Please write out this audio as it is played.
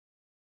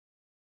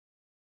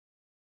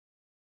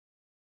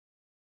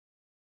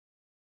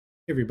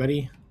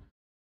Everybody,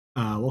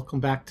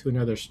 welcome back to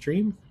another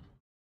stream.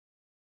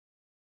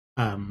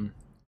 Um,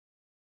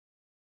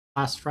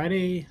 Last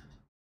Friday,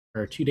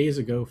 or 2 days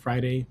ago,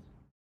 Friday,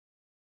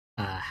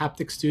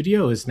 Haptics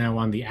Studio is now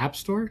on the App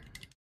Store,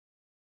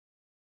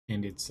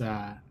 and it's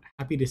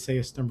happy to say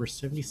it's number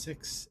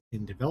 76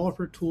 in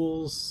developer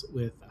tools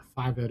with a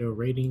 5.0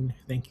 rating.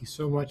 Thank you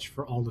so much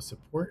for all the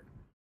support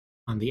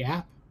on the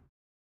app.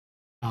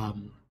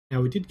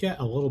 Now, we did get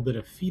a little bit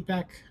of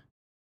feedback,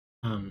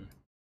 um,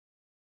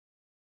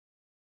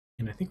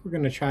 and I think we're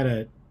going to try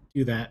to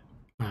do that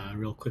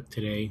real quick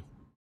today.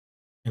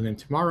 And then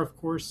tomorrow, of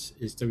course,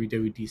 is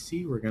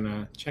WWDC. We're going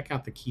to check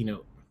out the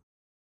keynote.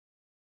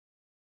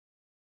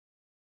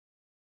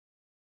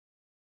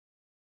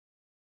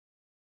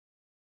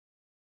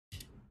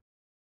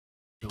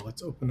 So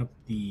let's open up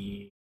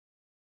the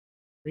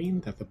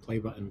screen that the play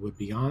button would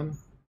be on.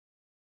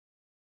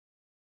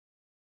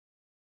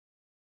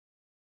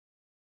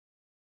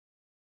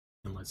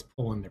 And let's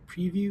pull in the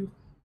preview.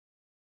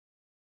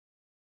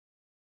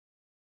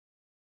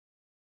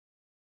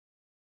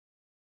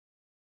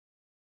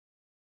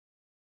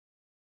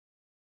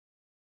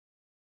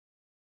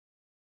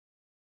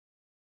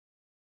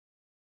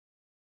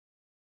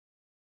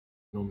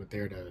 Moment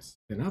there to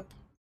spin up.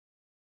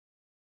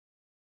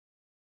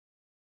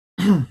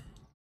 I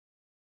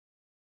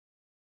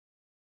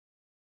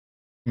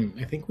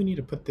think we need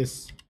to put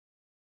this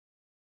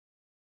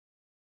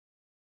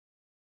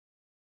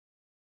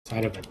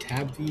inside of a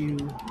tab view.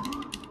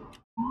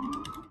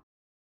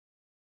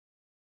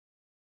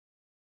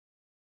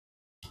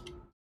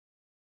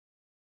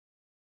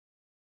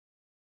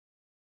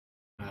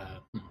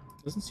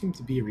 Doesn't seem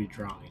to be a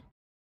redrawing.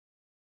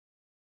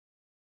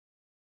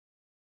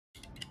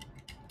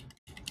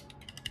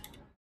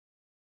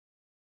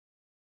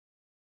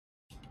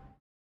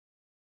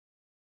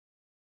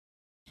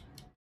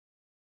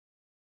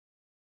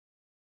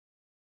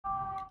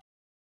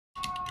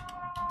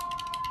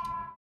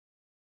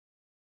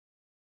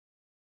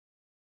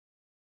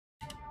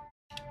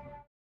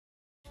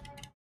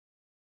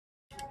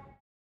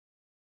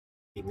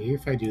 Okay, maybe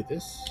if I do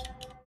this.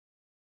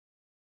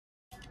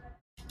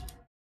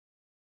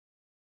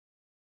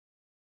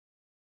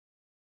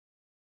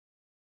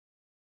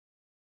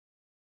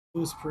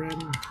 Close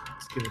paren.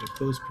 Let's give it a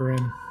close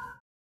paren.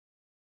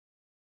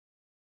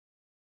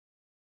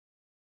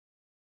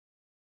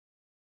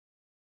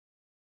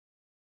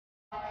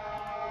 I'm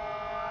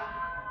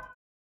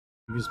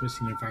just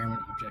missing an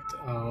environment object.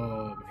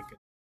 Oh my goodness.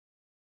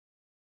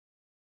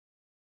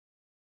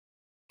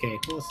 Okay,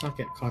 well, let's not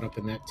get caught up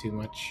in that too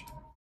much.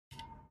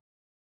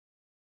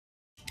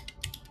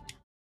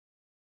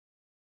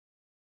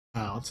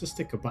 Let's just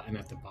stick a button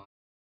at the bottom.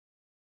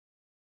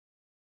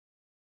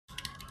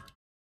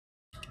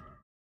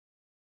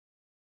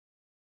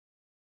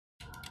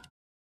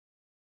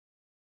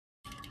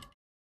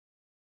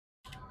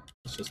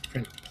 Let's just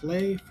print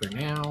play for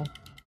now.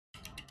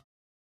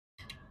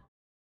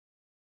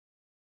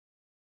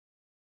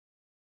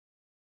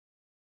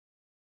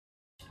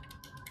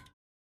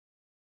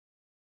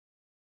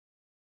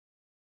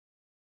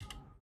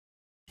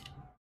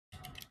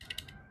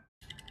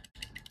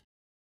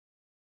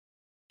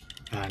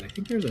 And I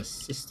think there's a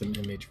system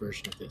image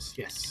version of this.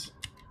 Yes.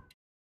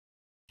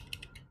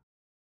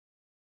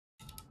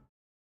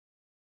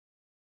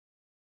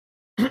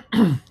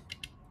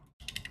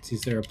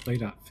 Is there a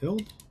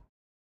play.filled?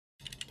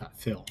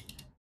 .fill.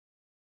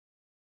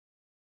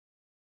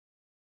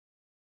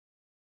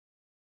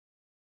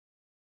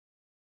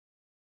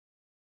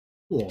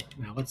 Cool.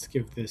 Now let's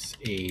give this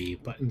a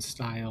button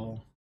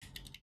style.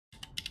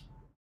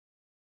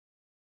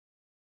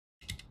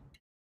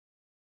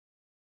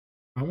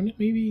 Prominent,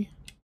 maybe?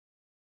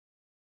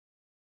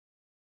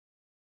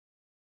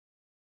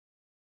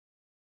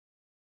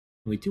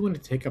 We do want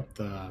to take up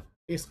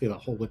basically the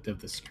whole width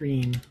of the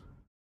screen.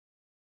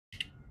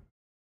 See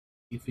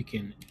if we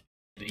can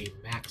get a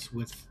max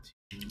width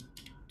to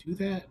do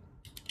that.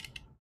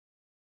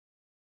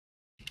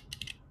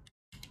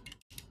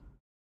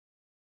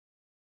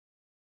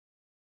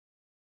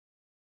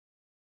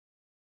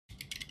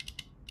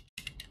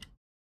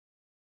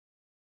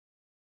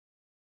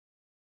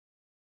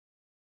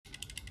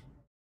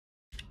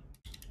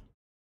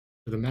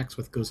 So the max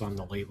width goes on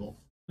the label.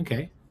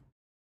 Okay.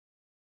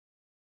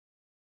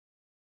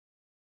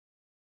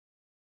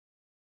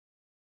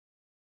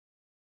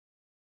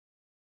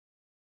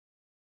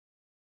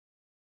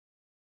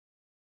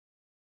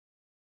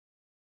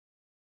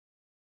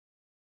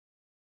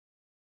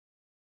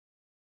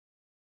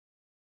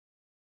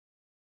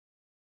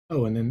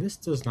 Oh, and then this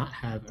does not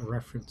have a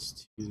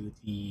reference to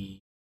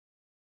the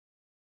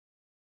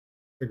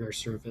trigger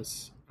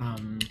service.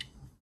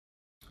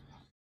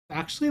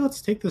 Actually,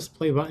 let's take this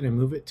play button and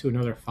move it to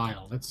another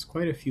file. That's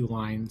quite a few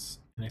lines,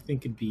 and I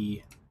think it'd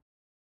be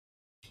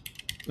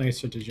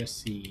nicer to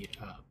just see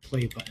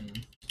play button.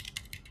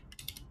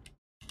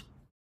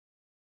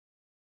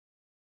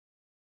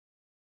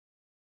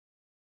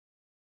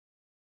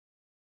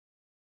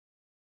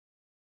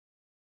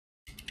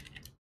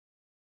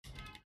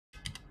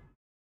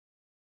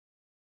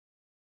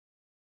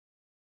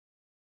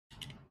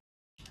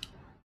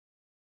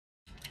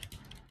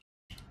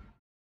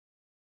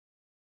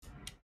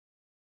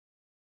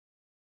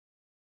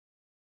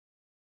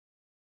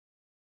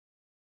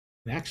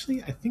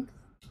 Actually, I think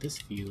this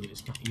view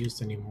is not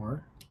used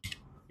anymore.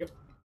 Yep.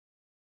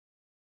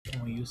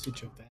 Only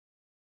usage of that.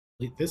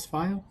 Delete this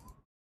file.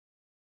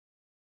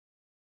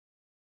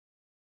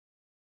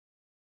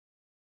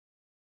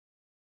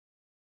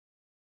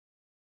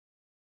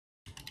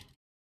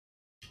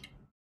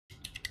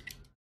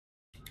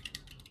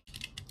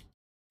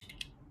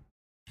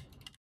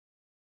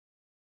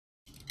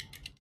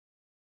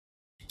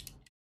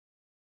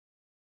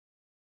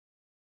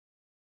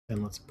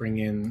 Then let's bring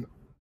in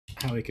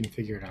how we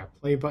configured our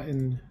play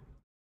button.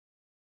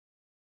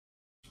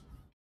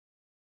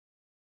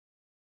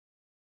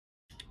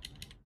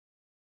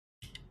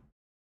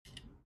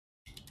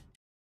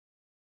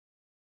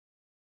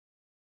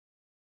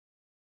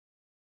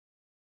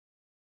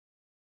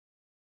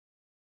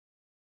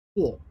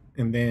 Cool.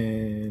 And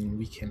then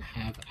we can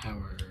have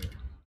our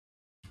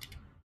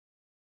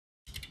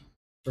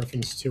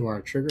reference to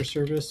our trigger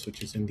service,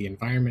 which is in the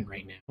environment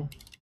right now.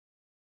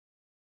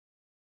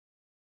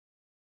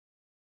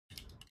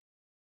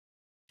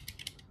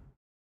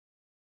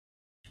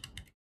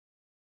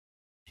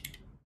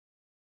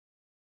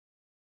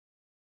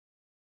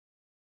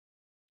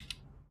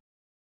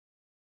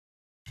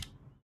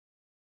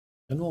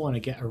 Then we'll want to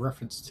get a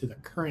reference to the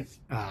current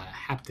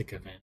haptic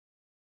event.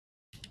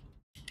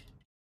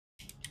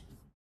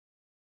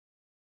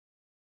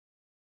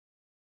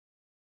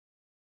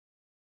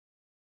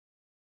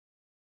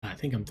 I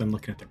think I'm done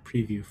looking at the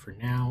preview for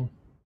now.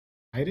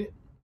 Hide it.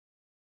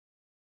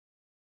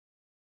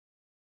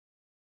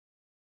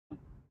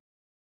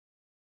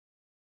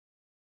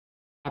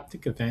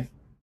 Haptic event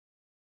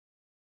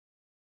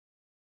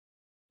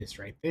is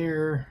right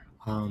there.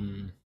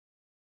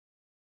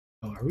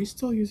 Oh, are we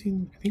still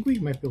using? I think we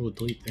might be able to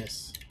delete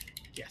this.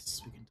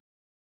 Yes, we can.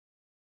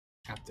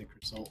 Haptic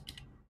result.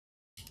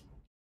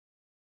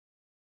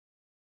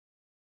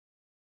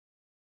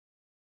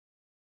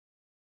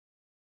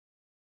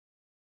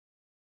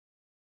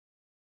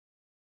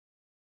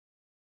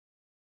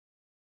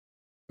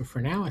 So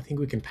for now, I think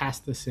we can pass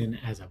this in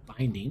as a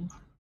binding.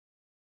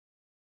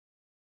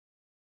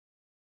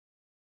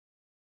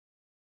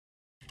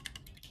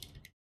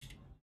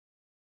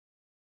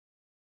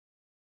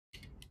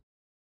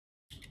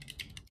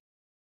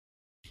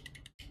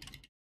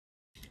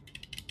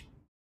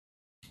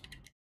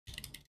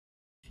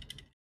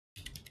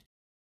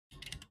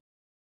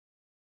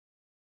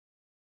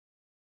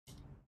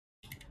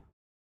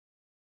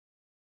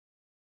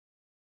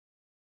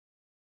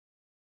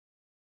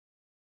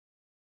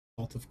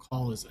 Result of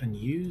call is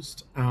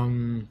unused.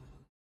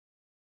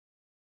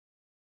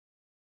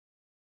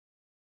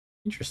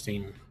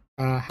 Interesting.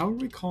 How are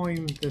we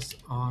calling this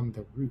on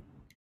the root?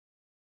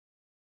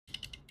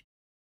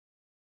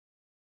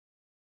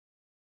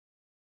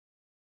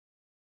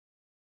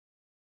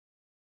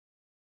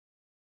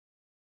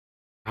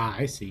 Ah,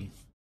 I see.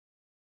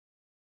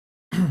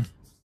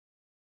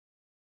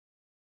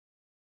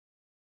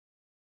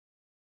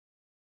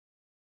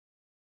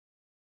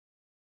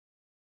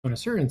 In a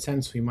certain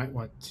sense, we might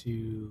want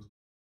to.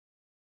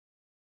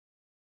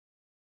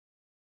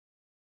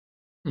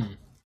 Hmm.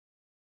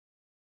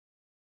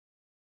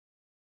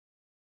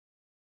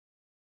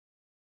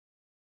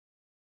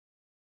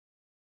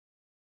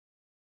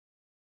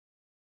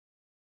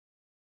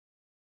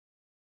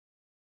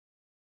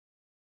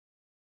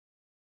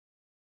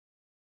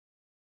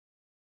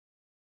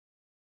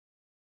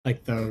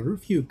 Like the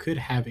root view could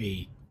have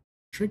a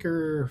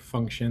trigger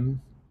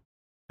function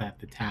that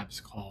the tabs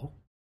call.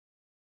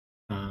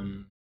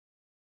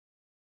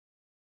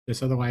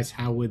 Because otherwise,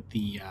 how would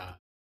the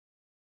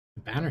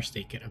banner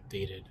state get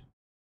updated?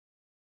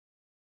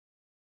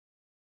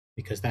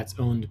 Because that's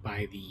owned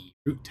by the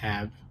root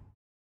tab.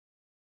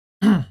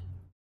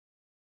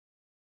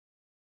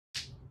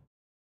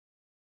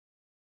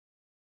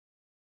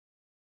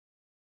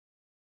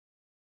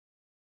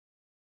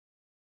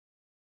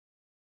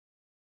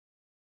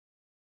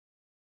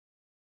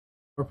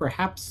 Or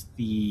perhaps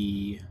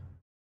the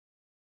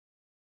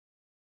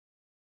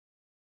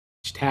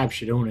each tab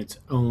should own its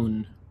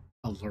own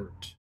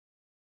alert.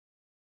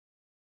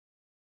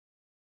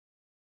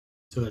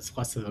 So it's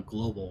less of a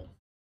global,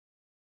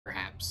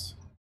 perhaps.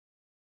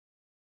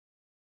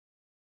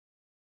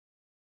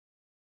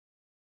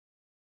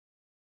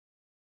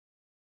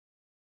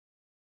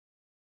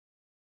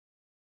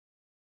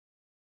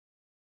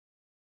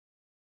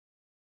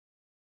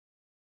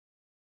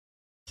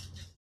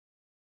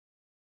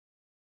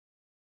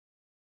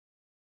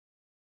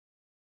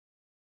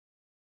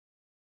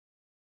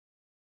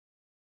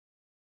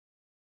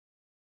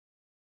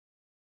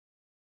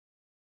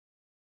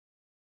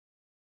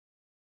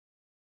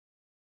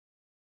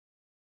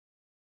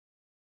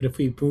 But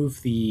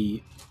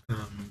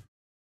um,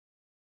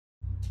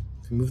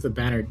 if we move the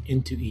banner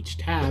into each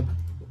tab,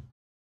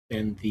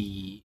 then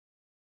the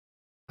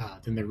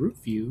root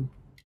view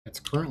that's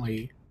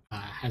currently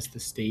has the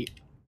state.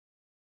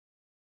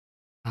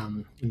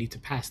 We need to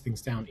pass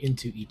things down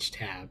into each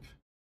tab.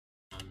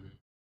 Um,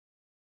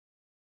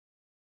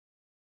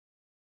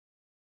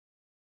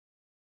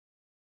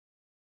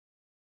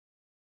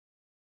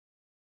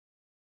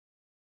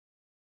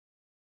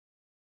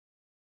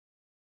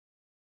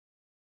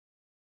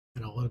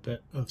 little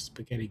bit of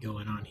spaghetti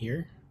going on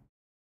here.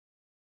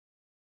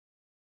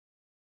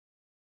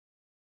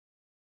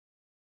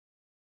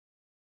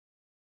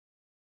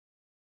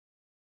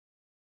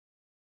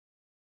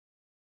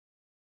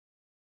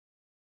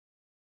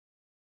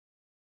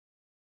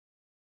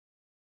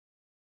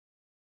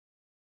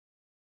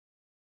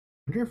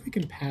 I wonder if we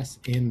can pass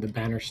in the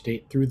banner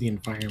state through the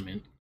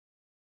environment.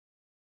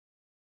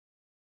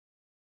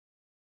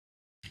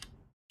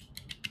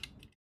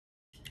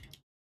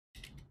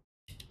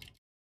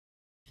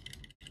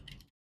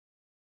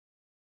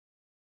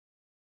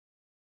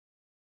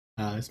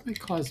 This might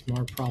cause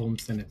more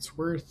problems than it's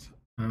worth.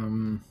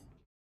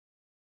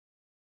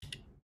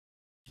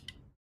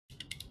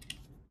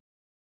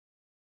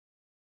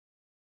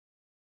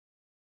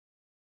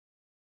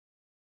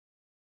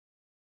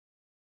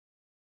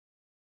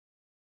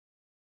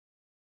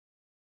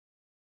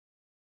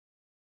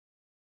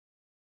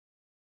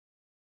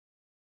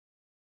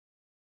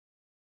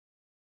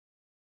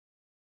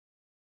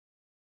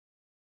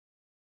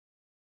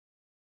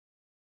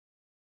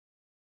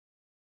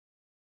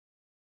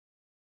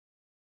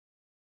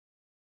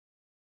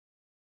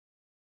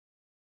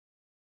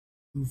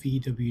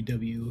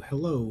 VWW,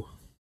 hello.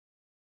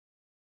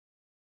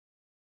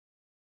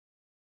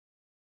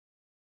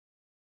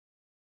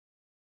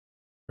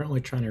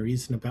 Currently trying to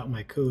reason about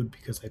my code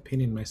because I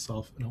painted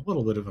myself in a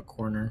little bit of a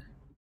corner.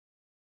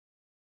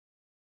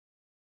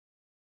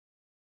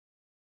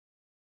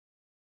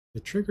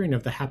 The triggering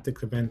of the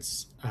haptic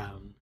events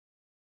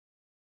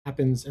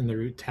happens in the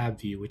root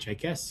tab view, which I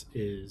guess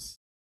is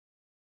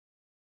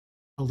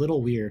a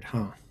little weird,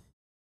 huh?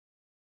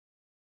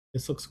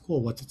 This looks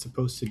cool. What's it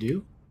supposed to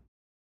do?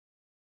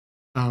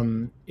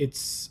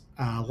 It's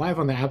live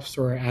on the App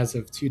Store as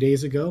of 2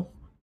 days ago,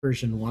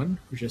 version 1.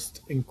 We're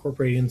just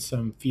incorporating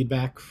some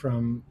feedback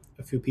from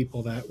a few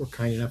people that were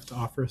kind enough to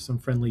offer some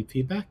friendly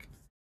feedback.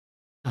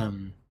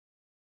 So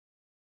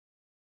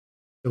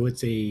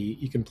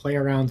you can play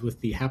around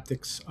with the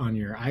haptics on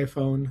your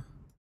iPhone,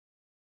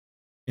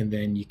 and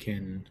then you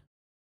can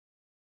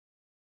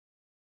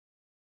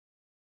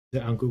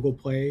on Google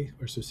Play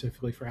or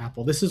specifically for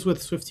Apple. This is with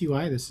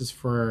SwiftUI. This is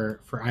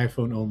for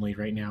iPhone only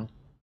right now.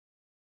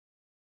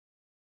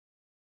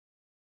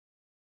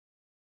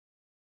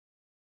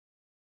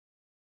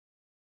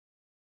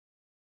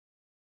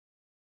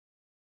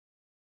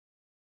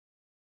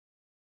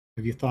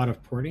 Have you thought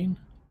of porting?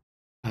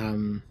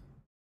 I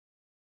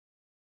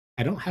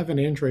don't have an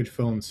Android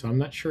phone, so I'm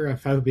not sure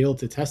if I would be able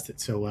to test it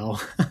so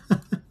well.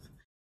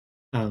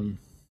 um,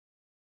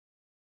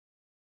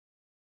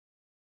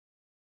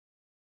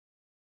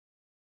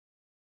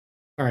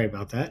 Sorry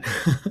about that.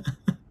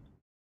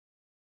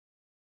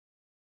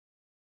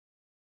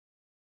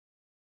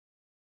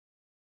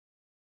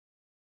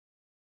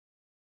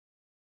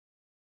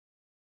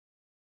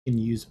 You can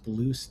use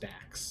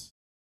BlueStacks.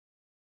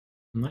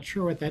 I'm not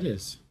sure what that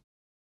is.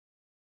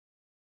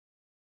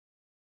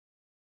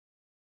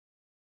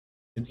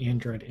 An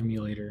Android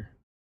emulator.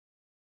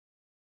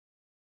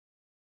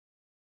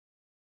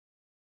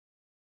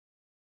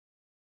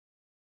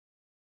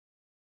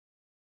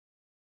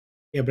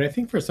 Yeah, but I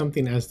think for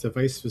something as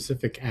device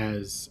specific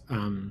as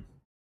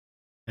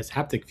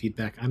haptic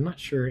feedback, I'm not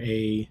sure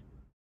an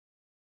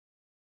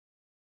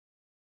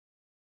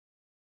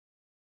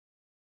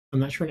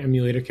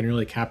emulator can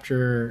really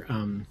capture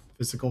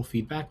physical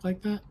feedback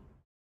like that.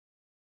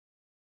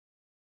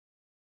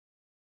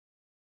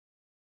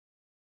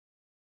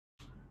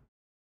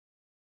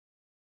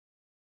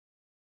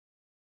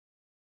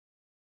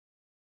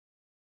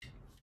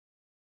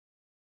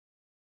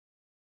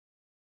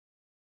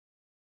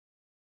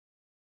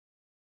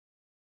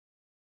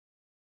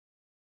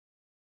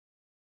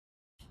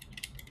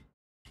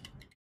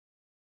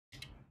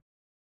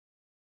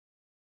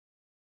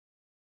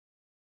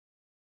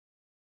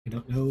 I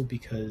don't know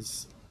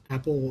because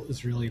Apple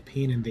is really a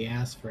pain in the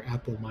ass for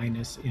Apple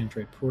minus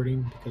Android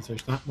porting because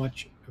there's not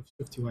much of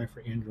SwiftUI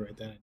for Android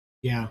that.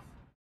 Yeah.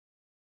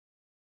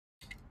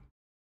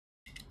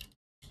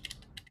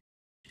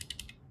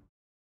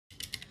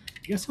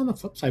 I guess on the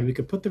flip side, we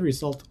could put the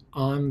result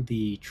on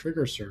the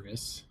trigger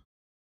service.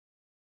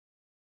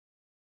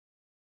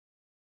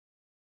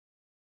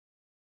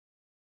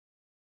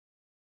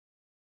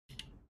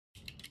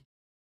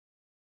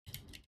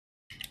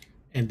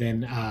 And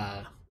then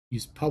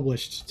use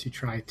published to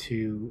try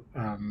to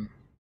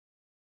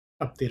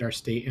update our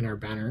state in our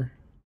banner.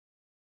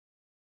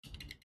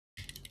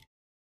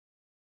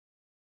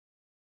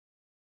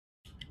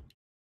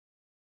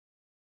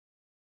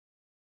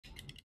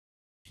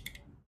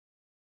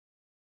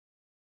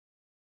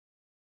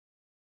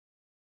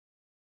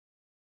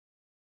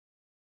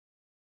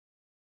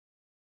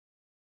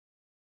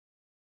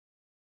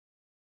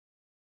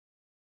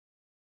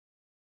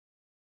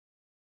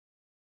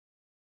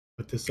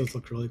 But this does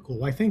look really cool.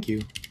 Why, thank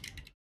you.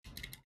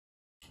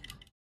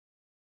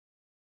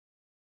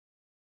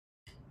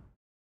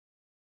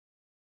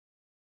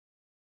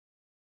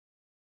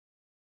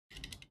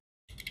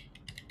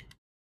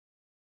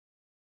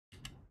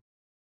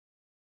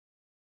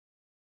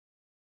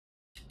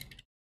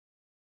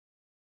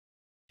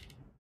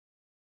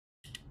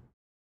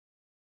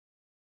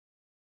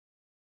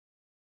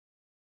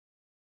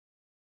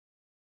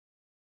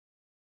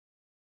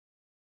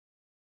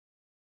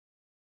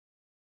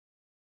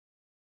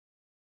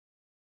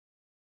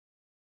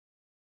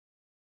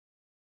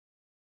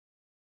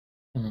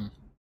 Hmm.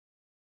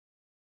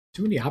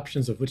 Too many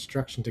options of which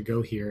direction to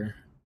go here.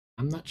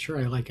 I'm not sure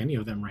I like any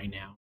of them right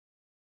now.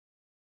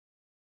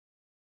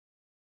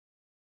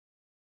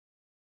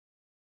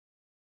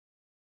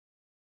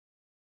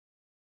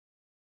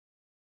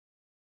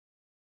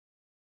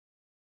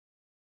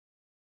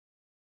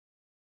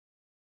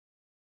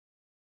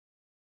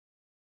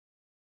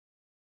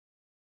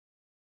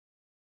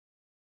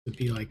 It would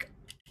be like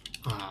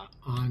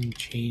on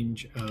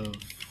change of.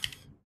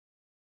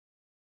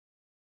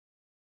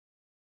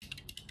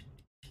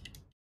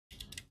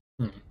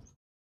 Hmm.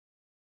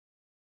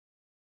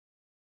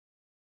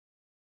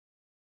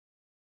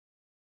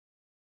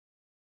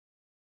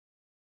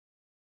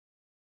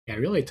 Yeah, I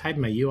really tied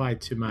my UI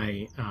to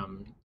my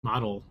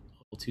model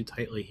a little too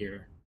tightly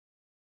here.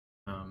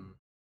 Um,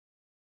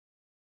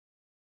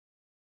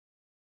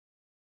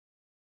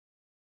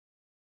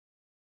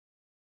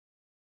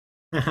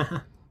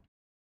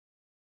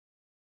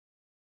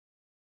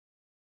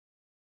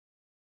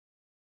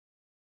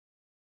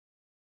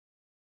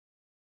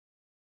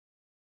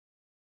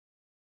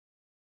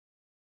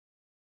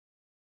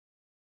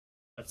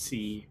 let's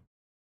see.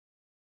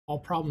 All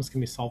problems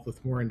can be solved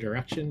with more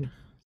indirection.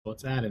 So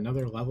let's add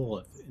another level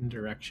of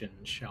indirection,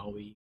 shall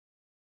we?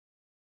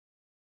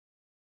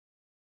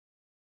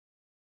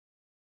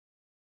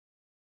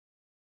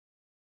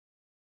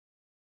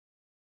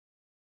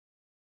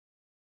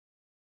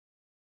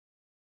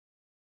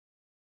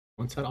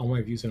 Once had all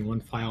my views in one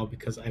file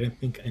because I didn't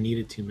think I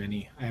needed too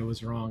many. I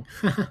was wrong.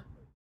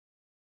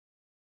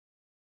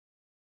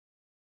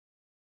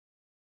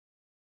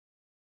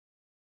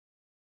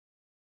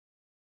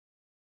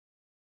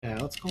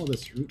 Let's call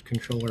this root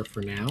controller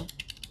for now.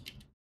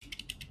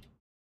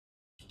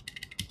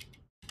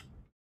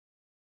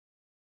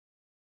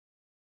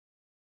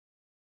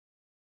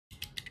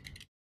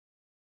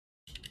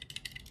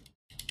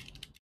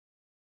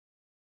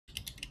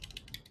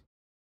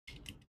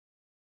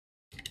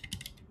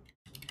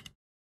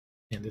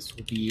 And this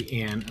will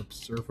be an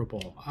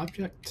observable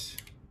object.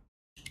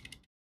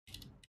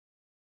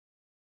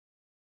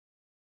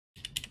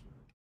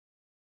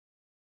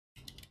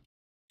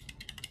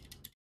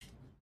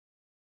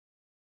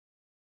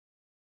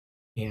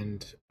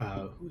 And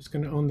who's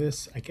going to own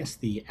this? I guess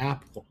the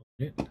app will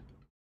own it. And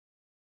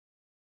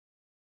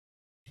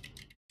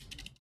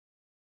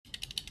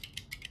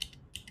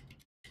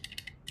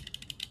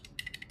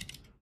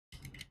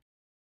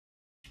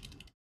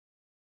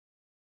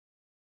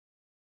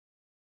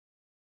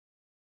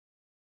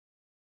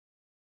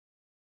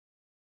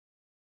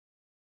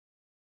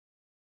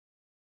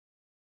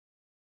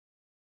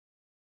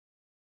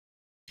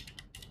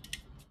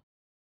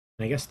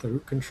I guess the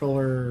root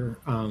controller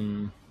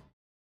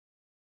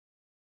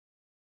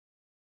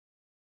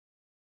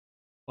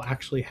will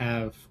actually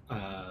have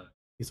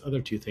these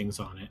other two things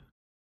on it.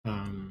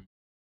 Um,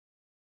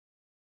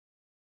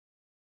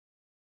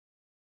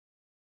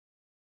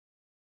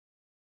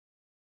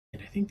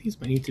 and I think these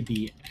might need to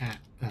be at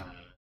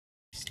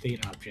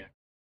state object.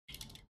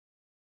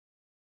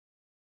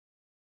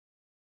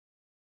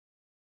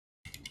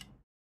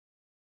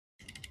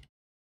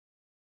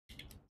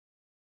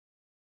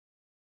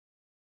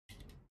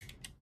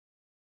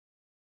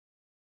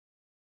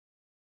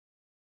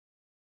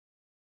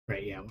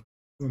 Right, yeah.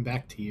 Going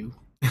back to you.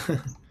 So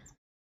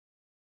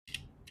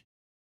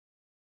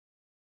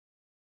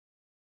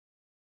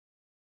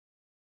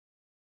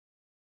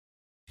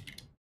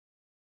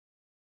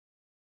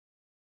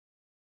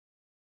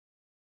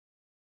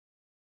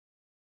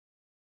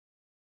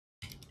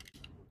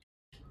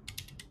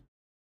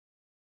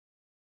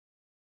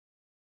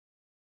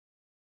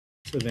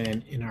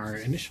then in our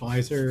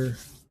initializer,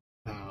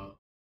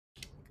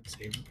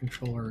 say root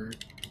controller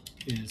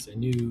is a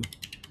new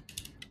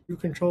root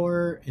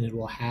controller, and it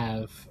will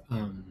have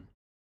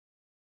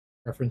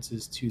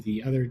references to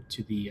the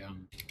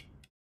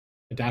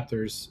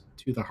adapters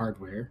to the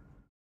hardware.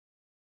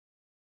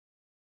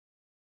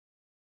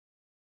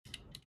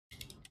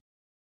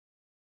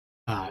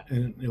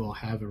 And it will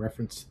have a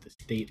reference to the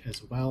state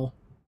as well.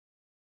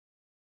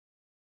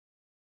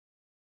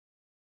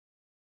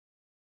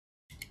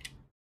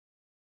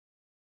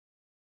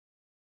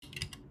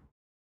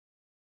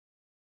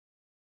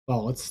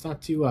 Well, let's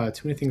not do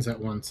too many things at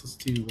once. Let's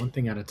do one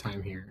thing at a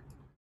time here.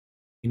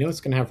 You know it's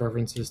going to have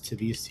references to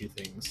these two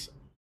things.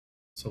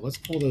 So let's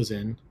pull those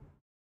in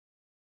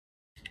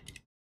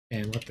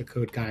and let the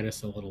code guide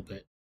us a little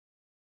bit.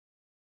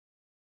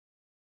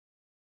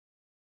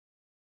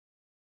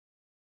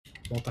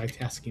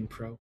 Multitasking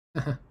pro.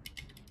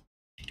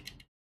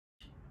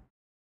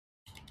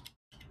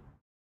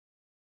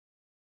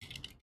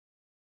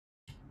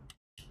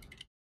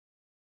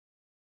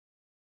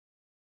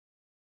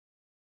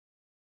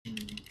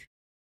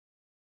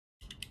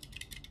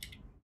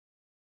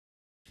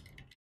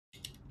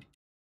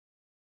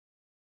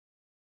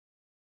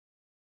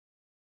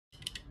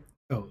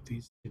 Oh,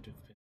 these should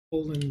have been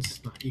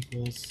colons, not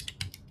equals.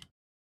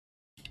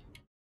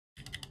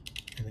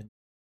 And then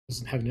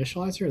doesn't have an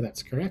initializer,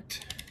 that's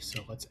correct.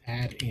 So let's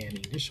add an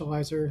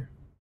initializer.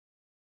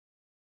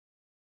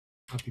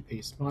 copy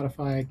paste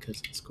modify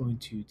because it's going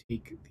to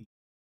take the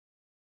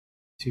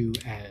two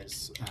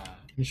as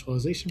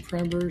initialization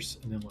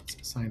parameters, and then let's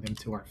assign them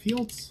to our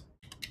fields.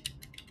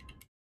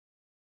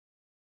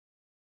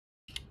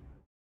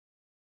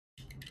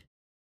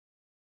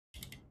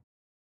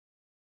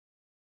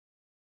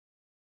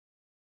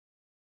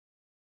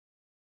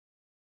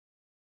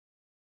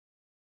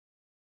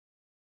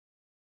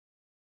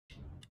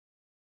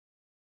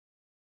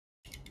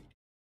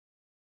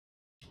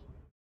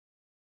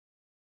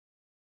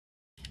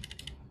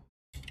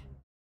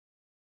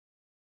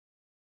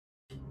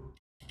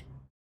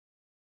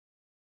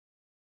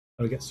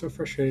 I get so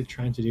frustrated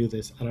trying to do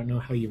this. I don't know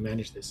how you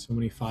manage this. So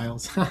many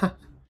files. I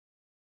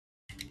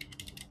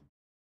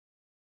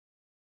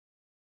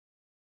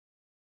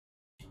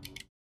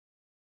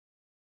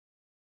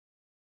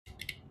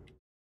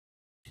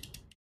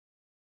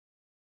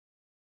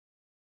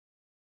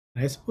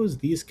suppose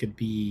these could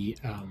be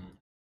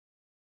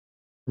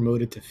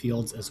promoted to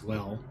fields as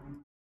well.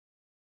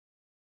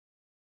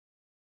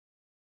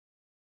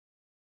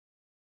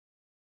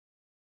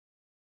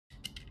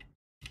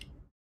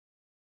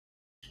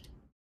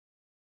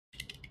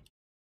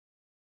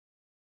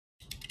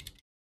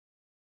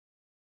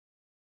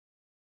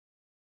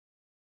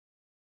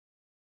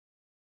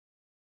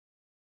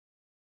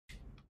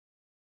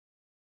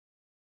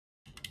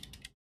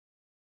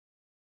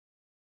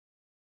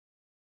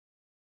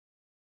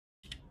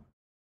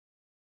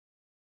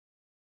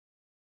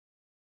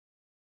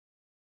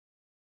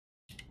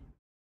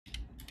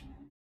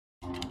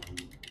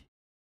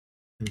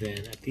 And then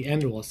at the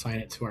end, we'll assign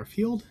it to our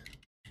field.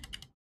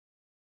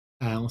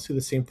 Let's do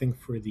the same thing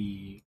for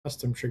the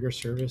custom trigger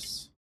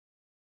service.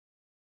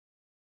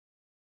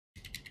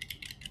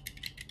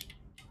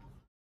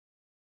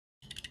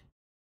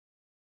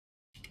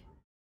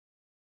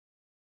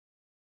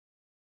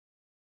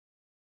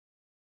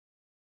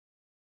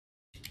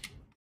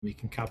 We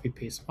can copy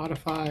paste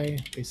modify,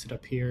 paste it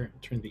up here,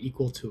 turn the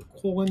equal to a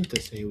colon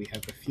to say we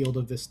have a field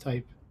of this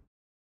type.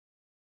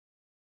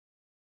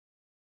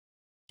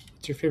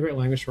 What's your favorite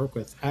language to work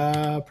with?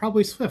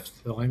 Probably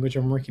Swift, the language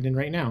I'm working in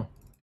right now.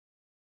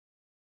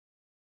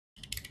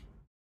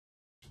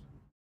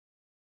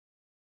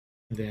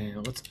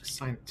 Then let's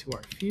assign it to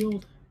our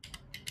field.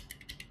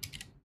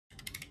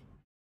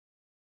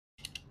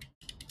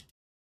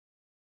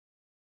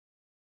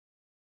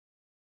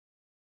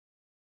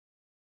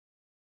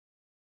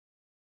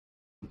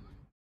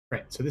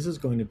 Right, so this is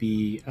going to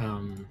be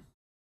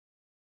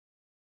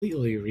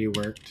completely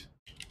reworked.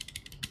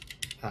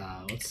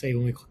 Let's say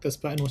when we click this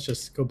button, let's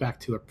just go back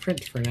to a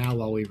print for now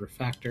while we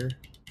refactor.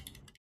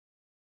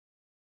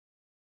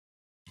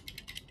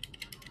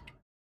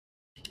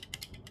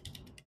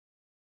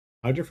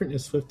 How different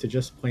is Swift to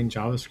just plain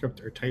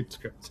JavaScript or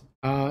TypeScript?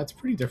 It's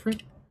pretty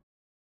different.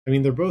 I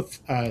mean, they're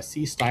both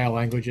C style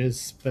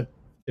languages, but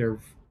they're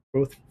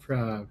both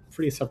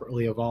pretty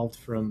separately evolved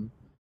from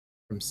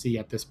C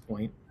at this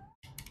point.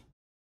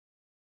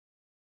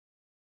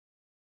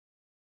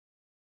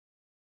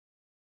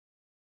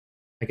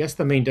 I guess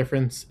the main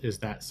difference is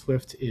that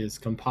Swift is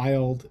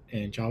compiled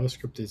and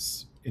JavaScript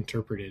is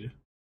interpreted.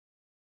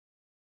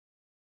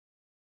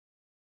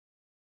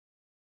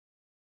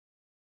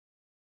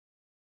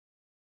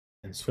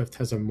 And Swift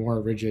has a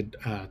more rigid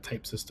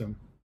type system.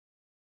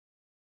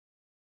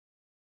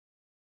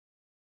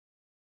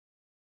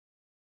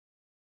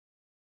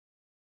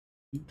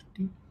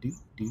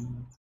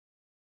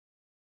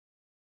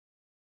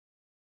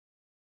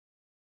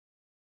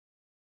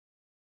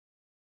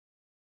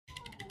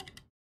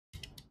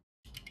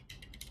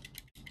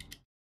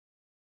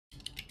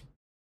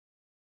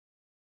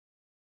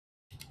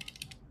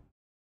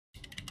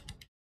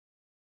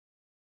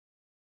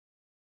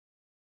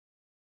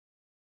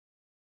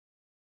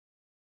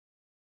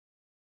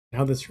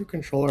 Now this root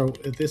controller,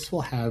 this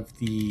will have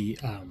the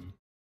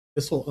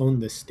this will own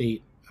the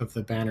state of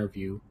the banner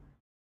view.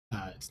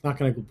 It's not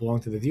going to belong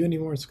to the view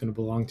anymore. It's going to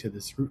belong to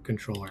this root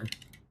controller.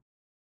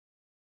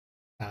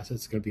 So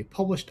it's going to be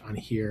published on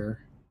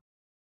here,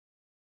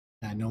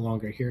 no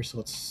longer here. So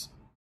let's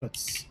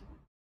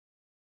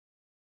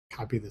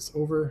copy this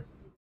over.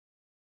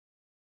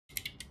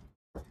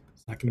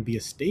 It's not going to be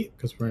a state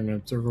because we're an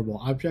observable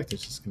object.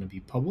 It's just going to be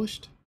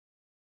published.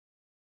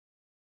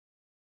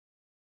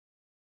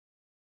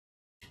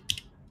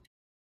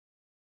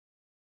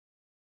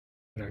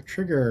 But our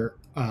trigger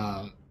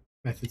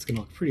method is going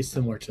to look pretty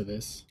similar to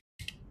this.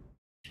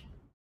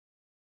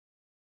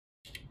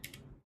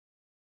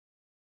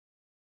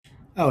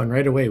 Oh, and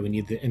right away we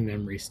need the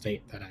in-memory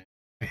state that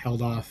I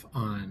held off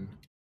on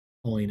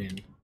pulling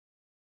in.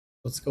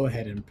 Let's go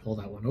ahead and pull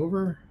that one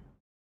over.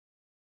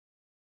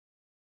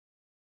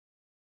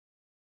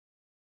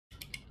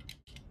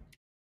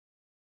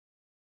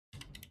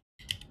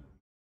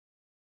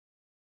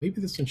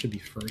 Maybe this one should be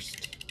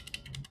first.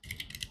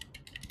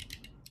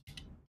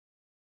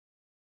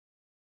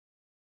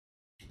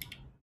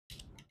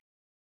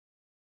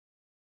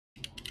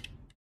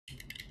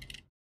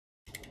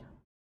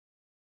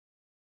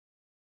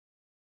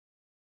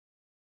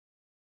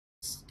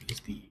 This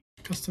is the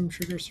custom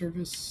trigger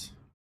service.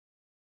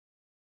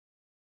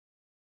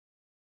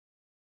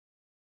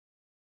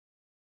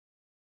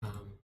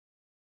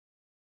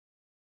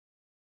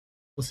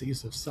 Explicit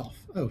use of self.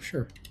 Oh,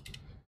 sure.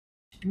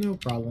 No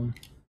problem.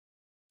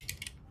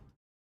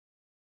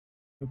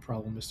 No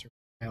problem, Mr.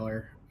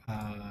 Tyler.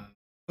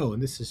 Oh,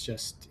 and this is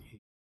just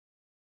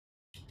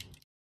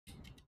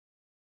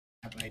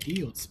tab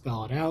ID. Let's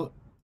spell it out.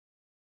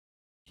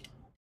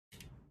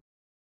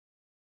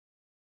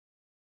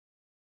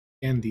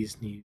 And these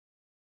need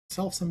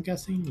selves, I'm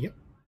guessing. Yep.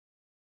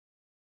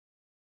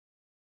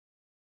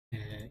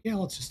 And yeah,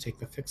 let's just take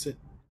the fix it.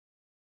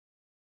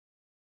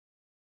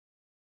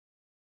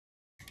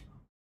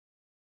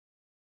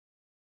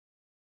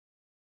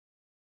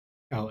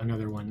 Oh,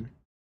 another one.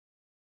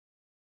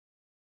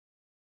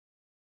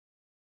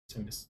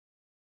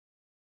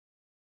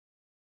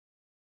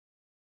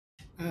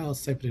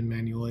 Let's type it in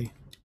manually.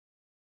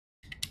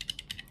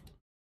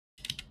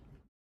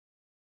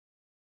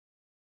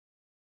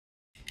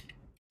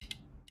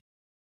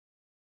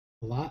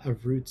 A lot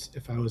of roots.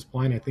 If I was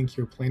blind, I think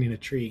you're planting a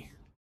tree.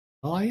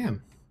 Well, I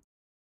am.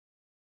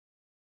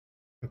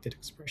 Update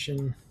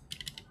expression.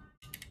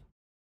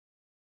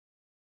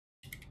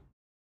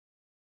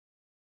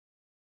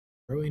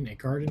 Growing a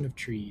garden of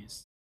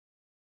trees.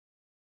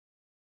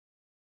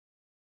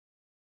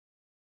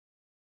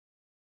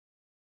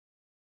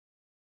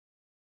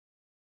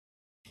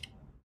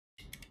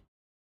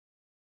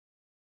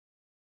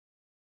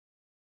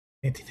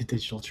 Planting a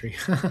digital tree.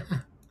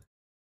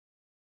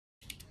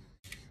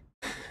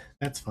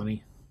 That's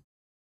funny.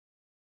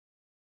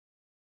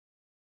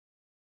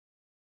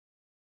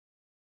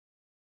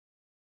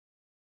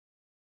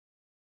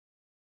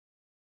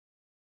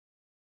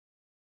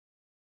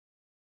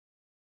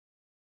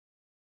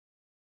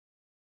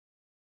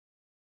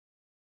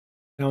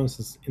 Now,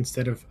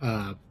 instead of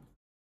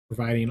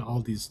providing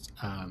all these,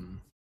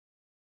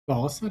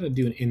 well, let's not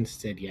do an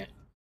instead yet.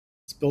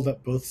 Let's build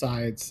up both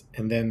sides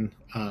and then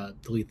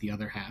delete the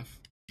other half.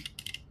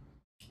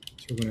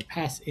 So we're going to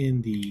pass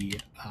in the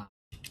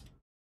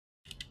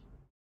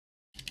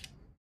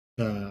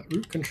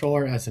root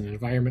controller as an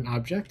environment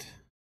object.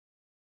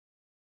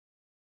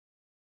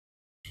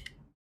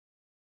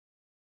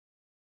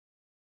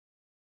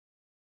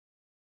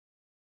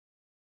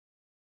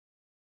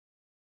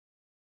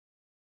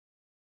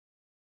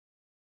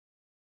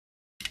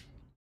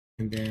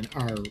 And then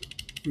our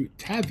root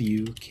tab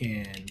view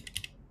can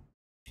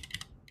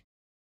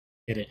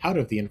get it out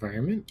of the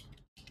environment.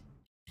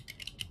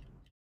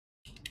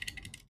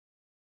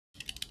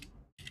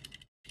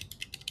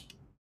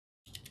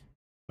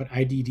 What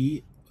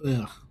IDD?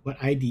 What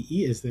IDE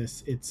is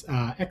this? It's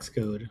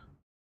Xcode.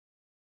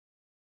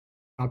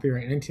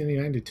 Copyright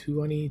 1999 to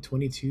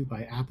 2022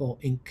 by Apple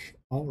Inc.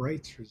 All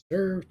rights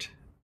reserved.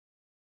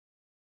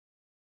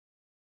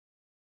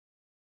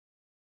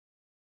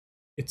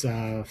 It's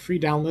a free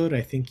download.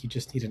 I think you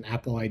just need an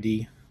Apple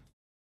ID.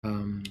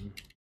 Uh,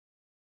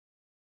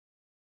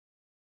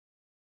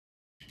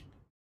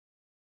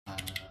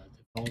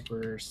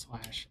 developer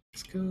slash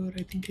Xcode,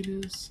 I think it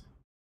is.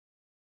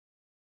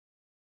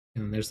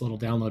 And there's a little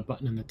download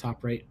button in the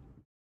top right.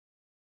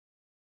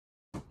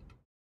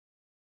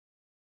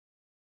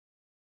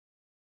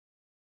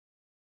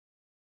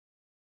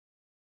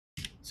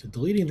 So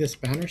deleting this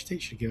banner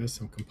state should give us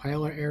some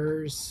compiler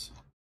errors.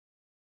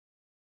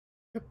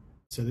 Yep.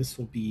 So this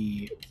will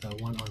be the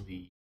one on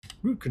the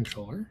root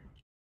controller.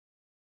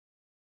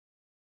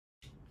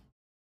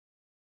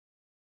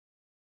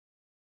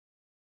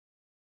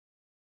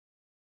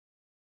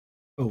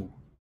 Oh,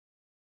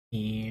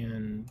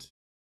 and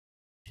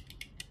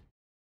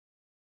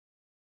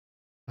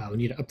we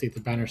need to update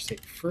the banner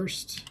state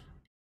first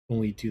when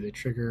we do the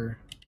trigger.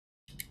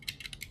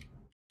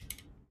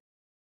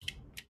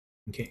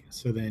 Okay,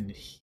 so then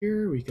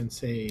here we can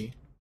say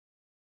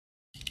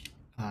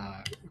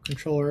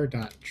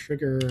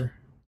controller.trigger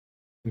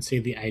and say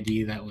the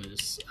ID that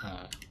was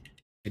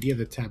ID of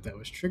the tab that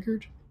was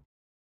triggered.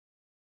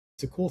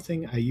 It's a cool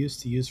thing I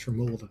used to use for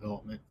mobile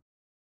development.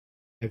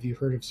 Have you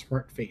heard of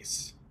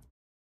SmartFace?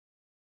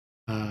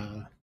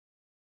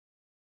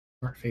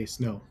 SmartFace,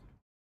 no.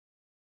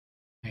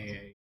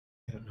 I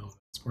don't know what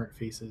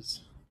SmartFace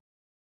is.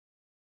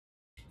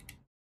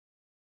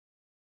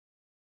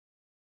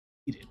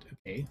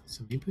 Okay,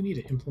 so maybe we need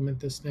to implement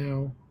this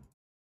now.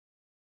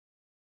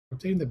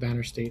 Updating the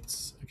banner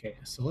states. Okay,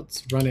 so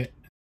let's run it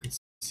and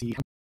see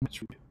how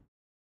much we do.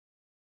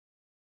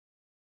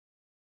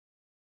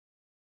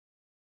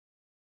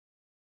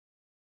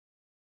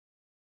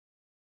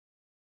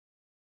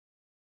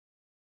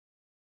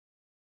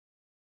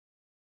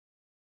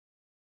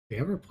 We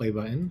have our play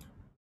button.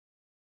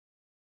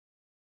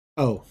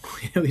 Oh,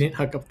 we didn't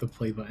hook up the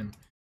play button.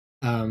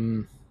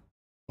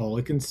 Well,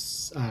 we can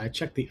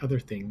check the other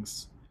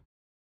things.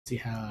 See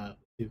how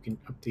we can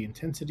up the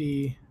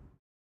intensity.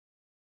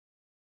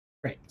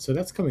 Right, so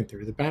that's coming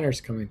through. The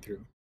banner's coming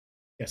through.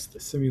 Yes, the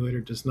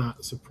simulator does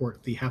not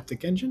support the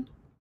haptic engine.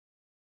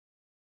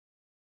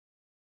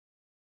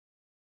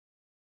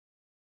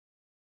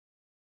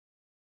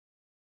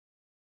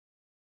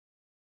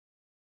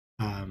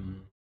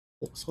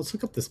 So let's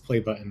look up this play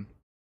button.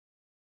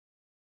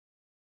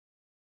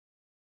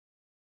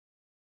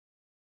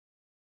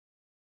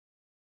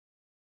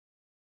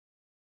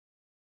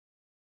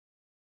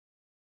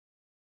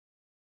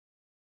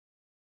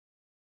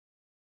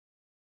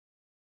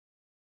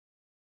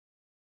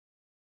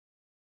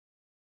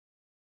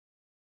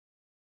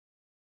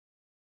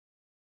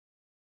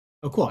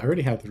 Oh, cool. I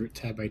already have the root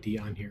tab ID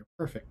on here.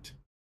 Perfect.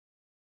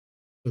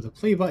 So the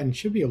play button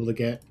should be able to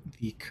get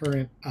the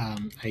current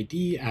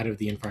ID out of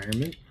the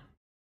environment.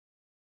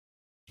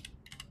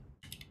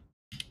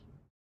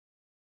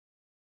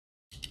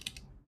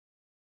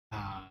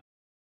 Uh,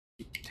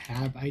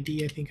 tab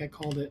ID, I think I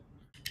called it.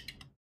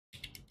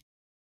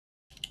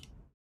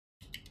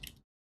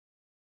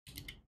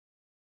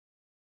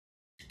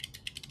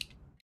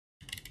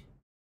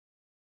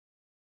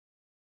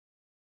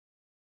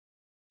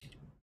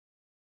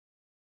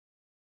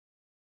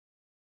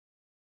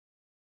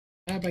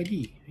 Tab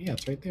ID. Yeah,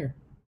 it's right there.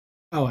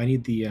 Oh, I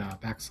need the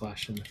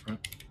backslash in the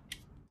front.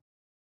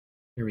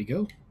 There we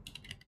go.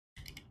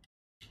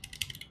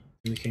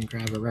 And we can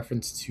grab a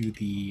reference to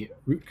the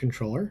root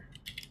controller.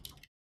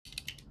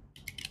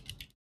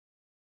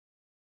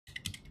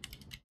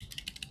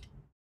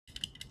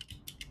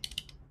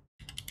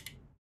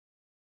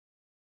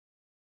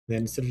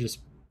 Then instead of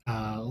just,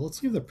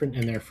 let's leave the print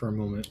in there for a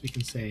moment. We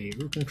can say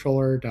root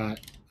controller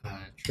dot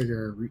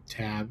trigger root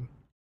tab,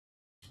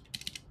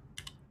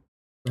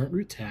 current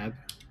root tab.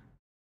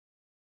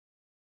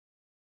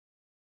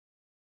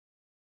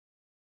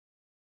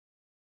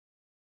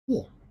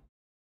 Cool.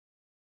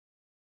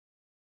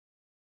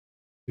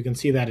 We can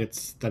see that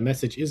the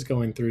message is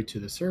going through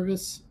to the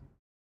service.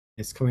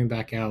 It's coming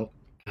back out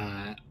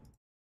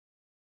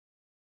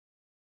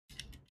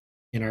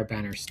in our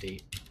banner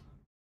state.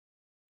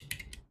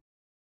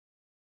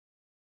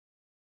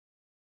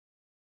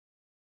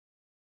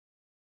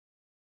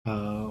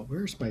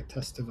 Where's my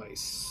test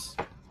device?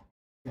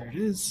 There it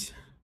is.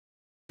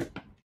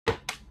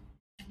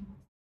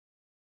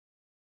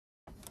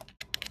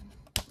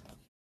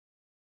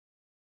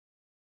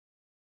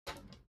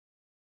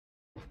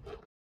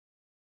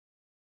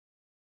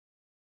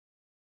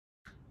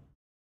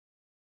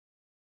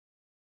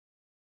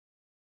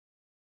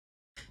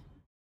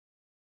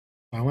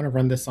 I want to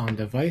run this on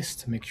device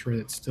to make sure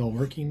it's still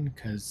working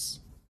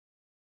because,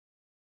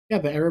 yeah,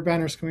 the error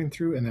banner is coming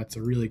through and that's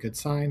a really good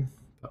sign.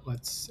 But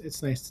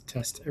it's nice to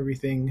test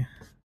everything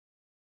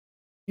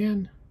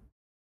again.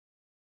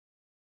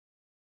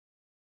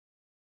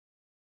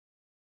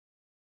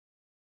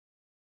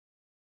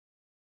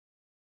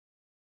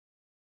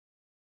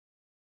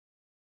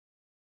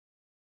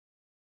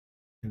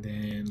 And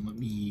then let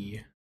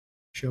me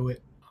show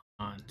it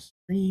on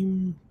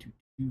stream.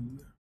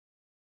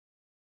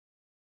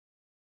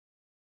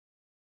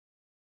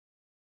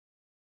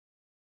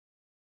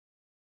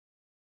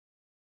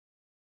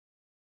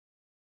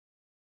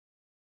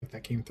 If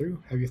that came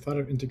through. Have you thought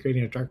of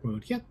integrating a dark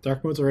mode? Yeah,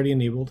 dark mode's already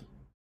enabled.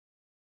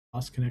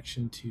 Lost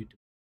connection to.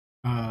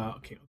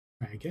 Okay, let's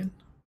try again.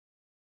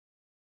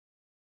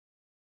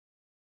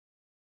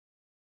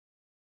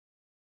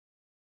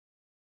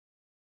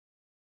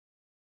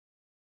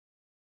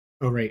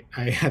 Oh, right.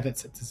 I had that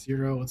set to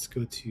 0. Let's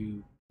go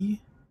to E.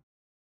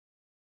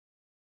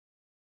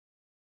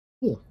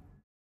 Cool.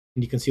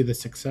 And you can see the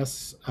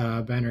success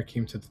banner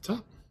came to the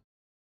top.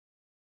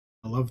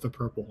 I love the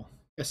purple.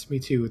 Yes, me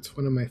too. It's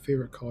one of my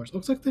favorite colors.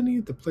 Looks like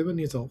the play button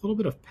needs a little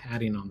bit of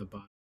padding on the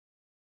bottom.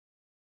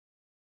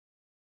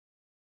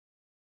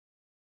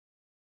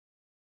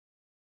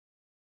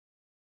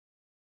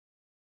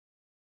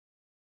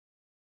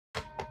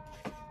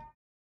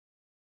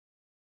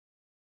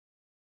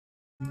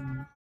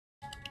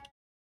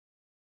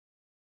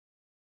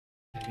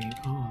 Padding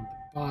on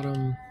the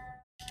bottom.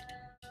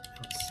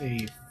 Let's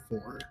say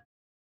 4.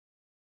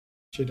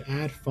 Should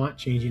add font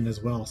changing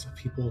as well so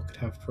people could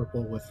have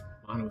purple with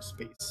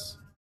monospace.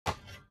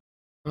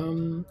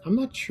 I'm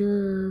not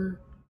sure.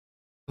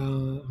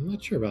 I'm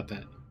not sure about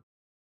that.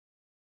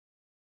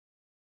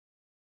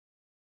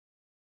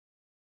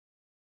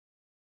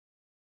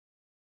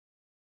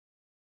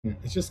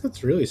 It just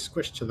gets really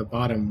squished to the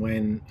bottom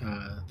when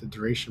the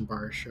duration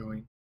bar is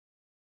showing.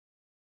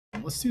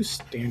 Let's do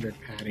standard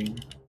padding.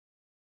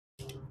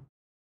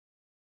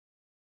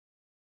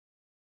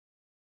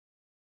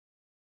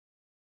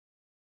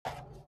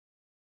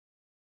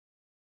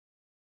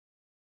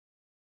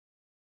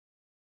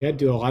 Yeah,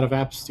 do a lot of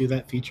apps do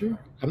that feature?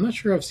 I'm not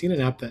sure I've seen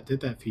an app that did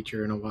that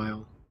feature in a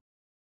while.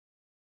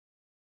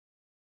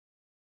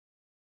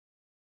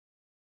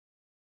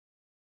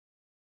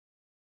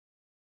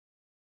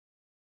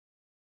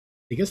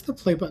 I guess the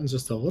play button's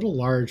just a little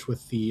large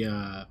with the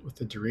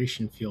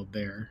duration field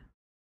there.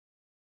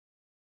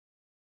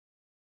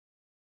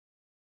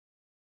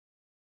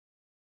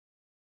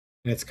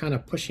 And it's kind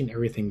of pushing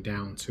everything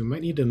down, so we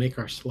might need to make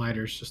our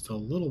sliders just a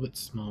little bit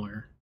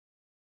smaller.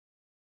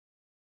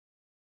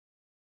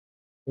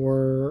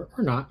 Or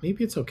not.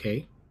 Maybe it's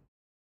okay.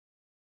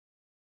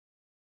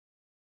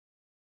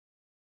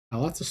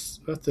 We'll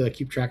have to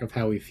keep track of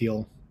how we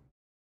feel.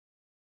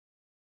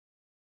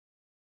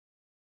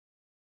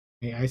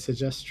 I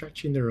suggest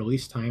stretching the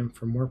release time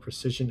for more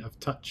precision of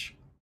touch.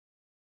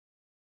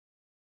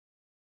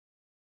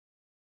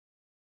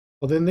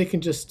 Well, then they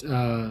can just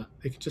type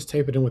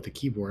it in with the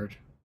keyboard.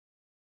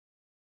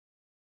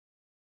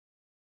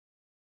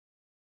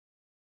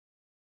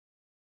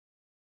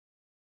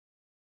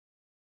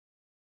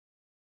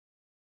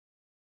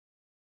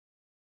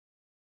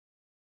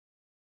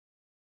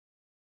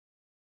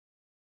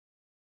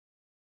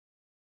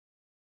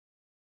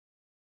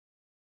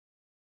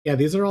 Yeah,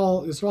 these are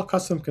all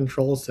custom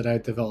controls that I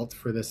developed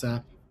for this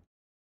app.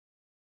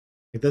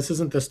 Like, this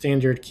isn't the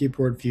standard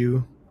keyboard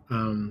view.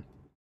 Um,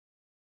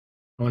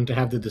 I wanted to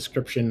have the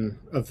description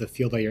of the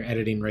field that you're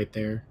editing right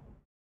there.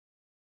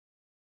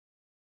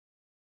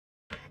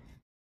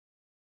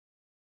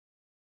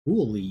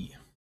 Coolly.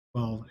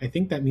 Well, I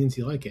think that means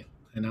you like it,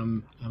 and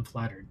I'm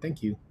flattered.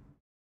 Thank you.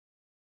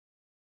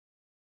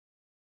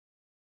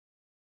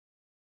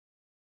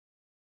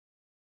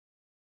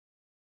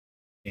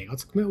 Okay,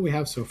 let's commit what we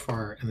have so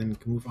far, and then we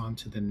can move on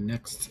to the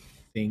next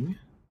thing.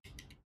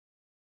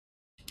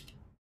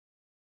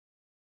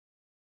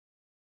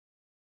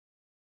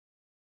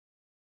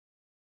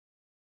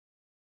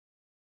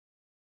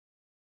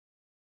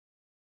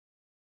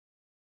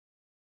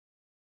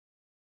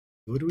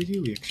 What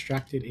do? We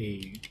extracted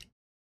a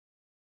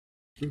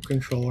root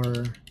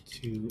controller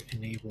to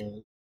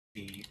enable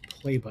a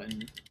play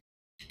button.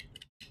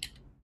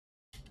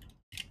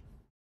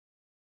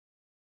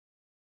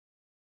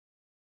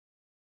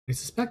 I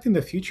suspect in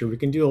the future we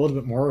can do a little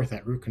bit more with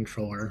that root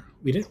controller.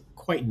 We didn't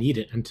quite need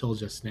it until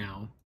just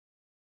now.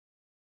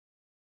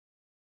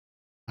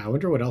 I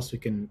wonder what else we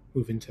can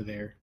move into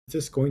there. Is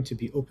this going to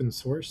be open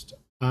sourced?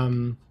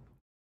 I'm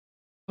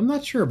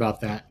not sure about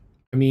that.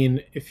 I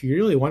mean, if you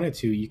really wanted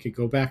to, you could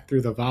go back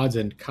through the VODs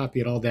and copy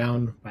it all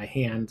down by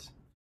hand.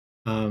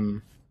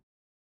 Um,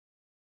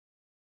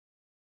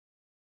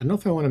 I don't know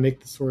if I want to make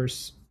the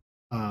source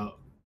uh,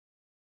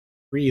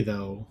 free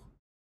though.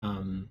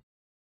 Um,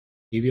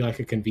 Maybe like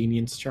a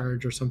convenience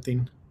charge or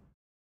something. I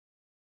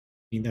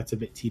mean, that's a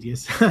bit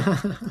tedious.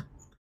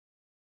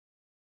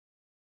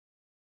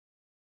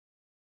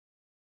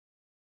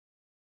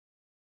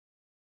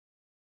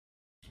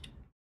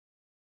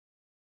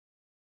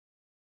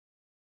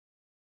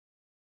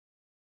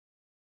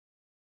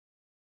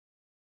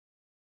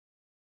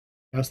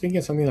 I was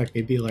thinking something like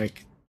maybe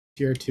like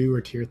tier 2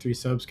 or tier 3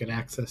 subs get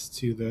access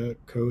to the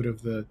code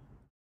of the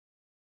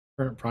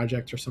current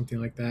project or something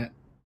like that.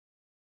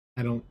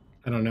 I don't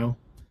I don't know.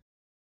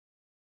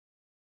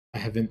 I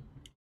haven't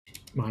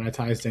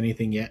monetized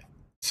anything yet.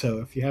 So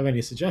if you have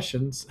any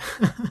suggestions,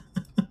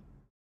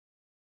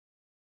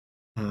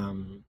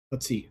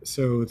 let's see.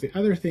 So the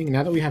other thing,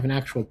 now that we have an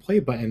actual play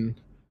button,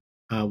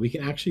 we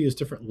can actually use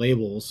different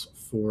labels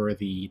for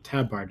the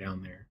tab bar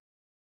down there.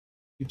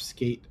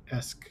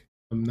 Cheapskate-esque.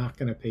 I'm not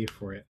going to pay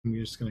for it. I'm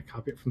just going to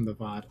copy it from the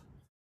VOD.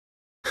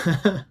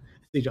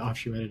 Stage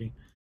offshoot editing.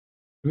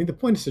 I mean, the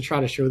point is to try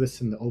to show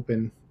this in the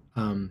open,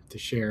 to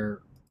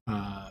share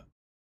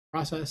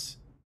process.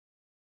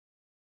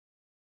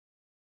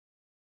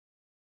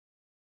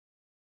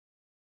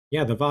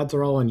 Yeah, the VODs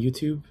are all on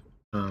YouTube.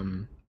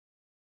 Um,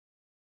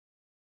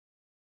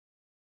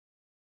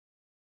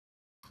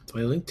 so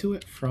I linked to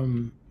it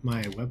from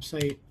my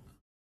website.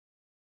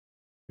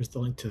 Here's the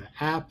link to the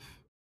app,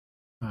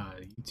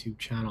 YouTube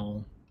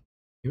channel.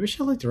 Maybe I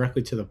should link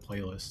directly to the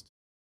playlist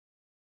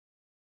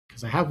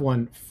because I have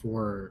one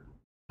for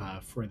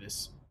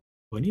this.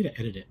 Oh, I need to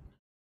edit it.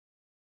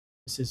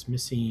 This is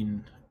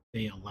missing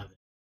day 11.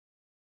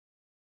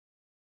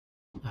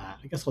 I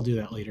guess I'll do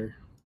that later.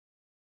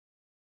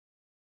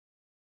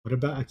 What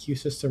about a queue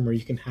system where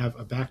you can have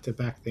a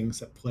back-to-back things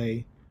that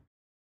play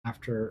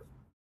after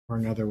or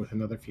another with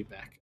another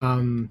feedback?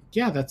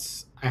 Yeah,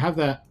 that's I have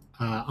that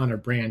on a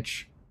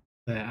branch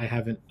that I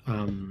haven't.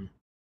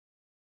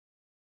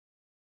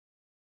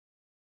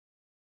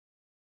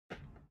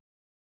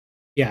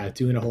 Yeah,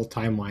 doing a whole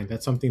timeline.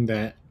 That's something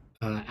that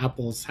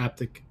Apple's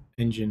haptic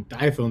engine, the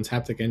iPhone's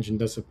haptic engine,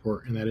 does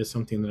support, and that is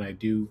something that I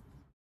do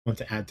want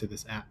to add to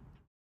this app.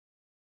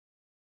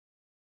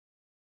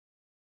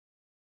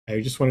 I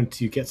just wanted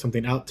to get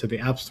something out to the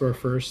App Store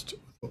first,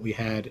 what we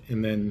had,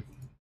 and then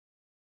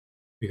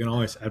we can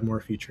always add more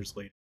features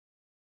later.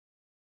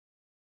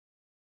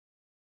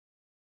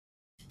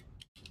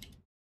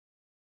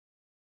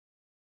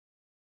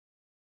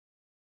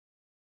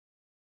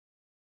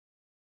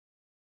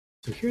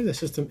 So here the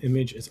system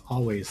image is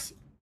always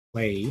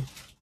play.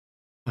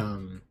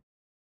 Um,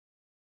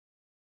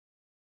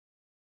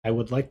 I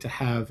would like to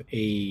have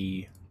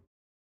a. I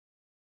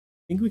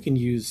think we can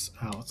use.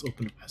 Let's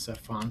open up SF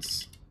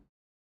fonts.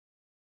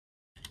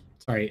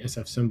 Sorry,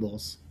 SF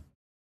symbols.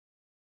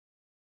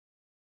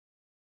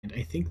 And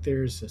I think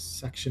there's a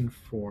section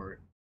for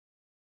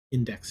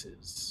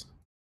indexes,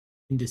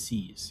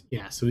 indices.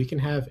 Yeah, so we can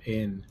have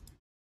we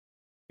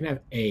can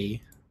have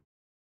A,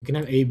 we can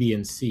have A, B,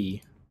 and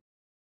C.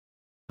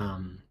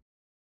 Um,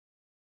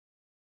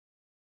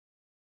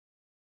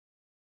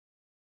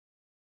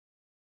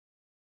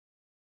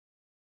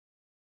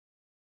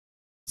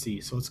 let's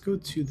see. So let's go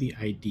to the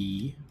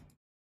ID.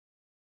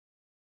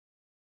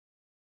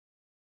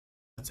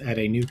 Let's add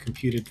a new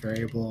computed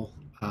variable.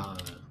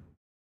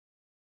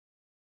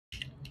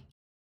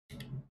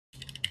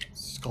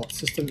 Let's call it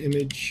system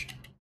image,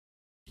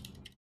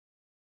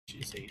 which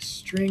is a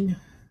string.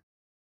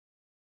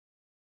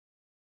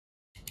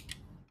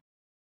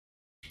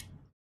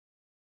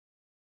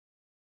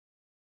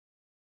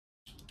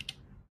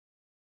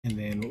 And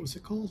then what was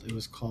it called? It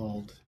was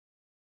called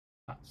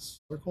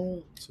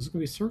Circle. So it's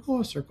gonna be circle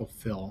or circle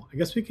fill. I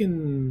guess we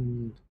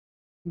can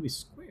maybe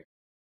square.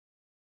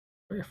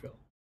 Square fill.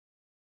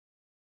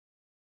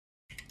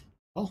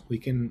 Well, we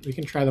can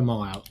try them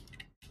all out.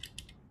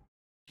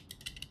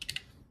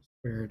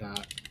 Square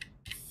dot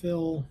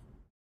fill.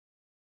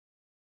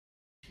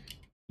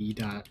 B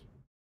dot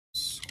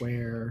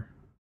square.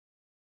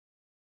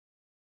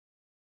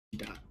 B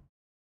dot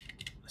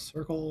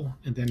circle,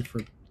 and then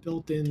for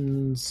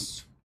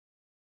built-ins,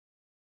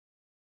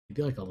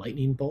 maybe like a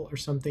lightning bolt or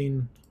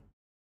something.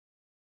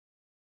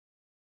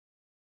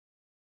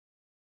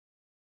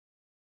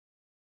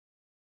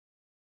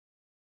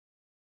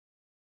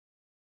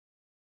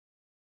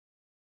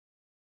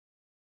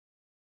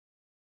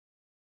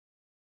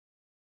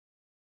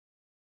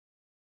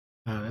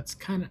 That's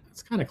kind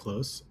of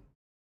close,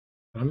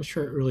 but I'm not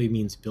sure it really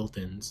means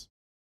built-ins.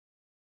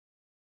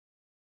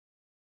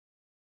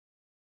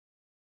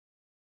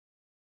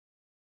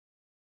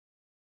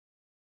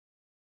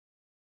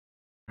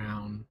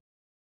 Brown.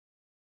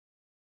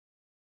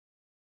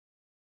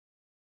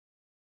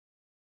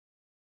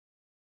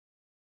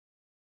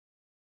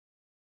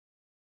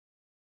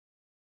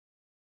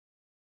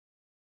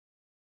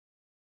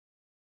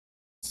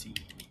 Let's see.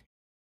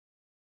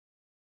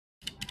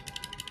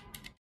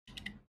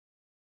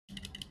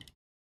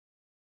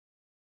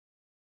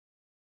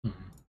 Hmm.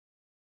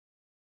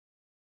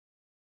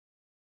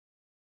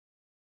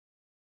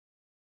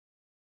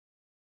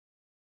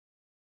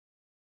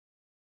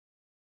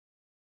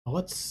 Well,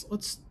 let's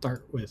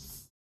start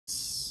with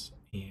this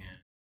and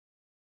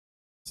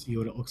see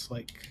what it looks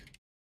like.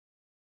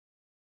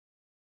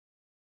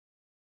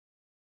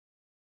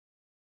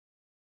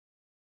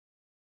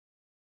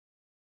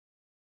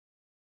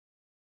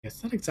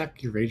 It's not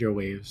exactly radio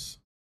waves.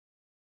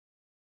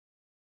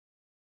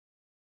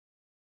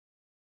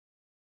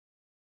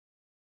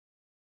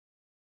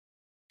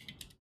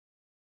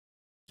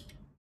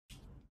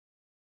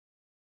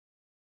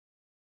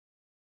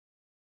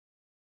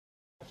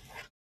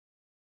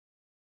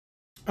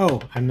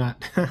 Oh, I'm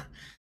not. I'm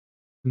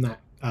not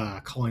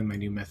calling my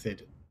new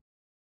method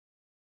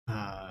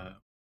in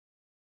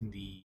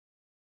the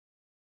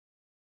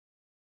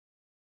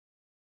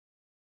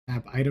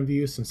tab item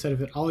view. So instead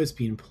of it always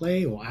being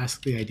play, we'll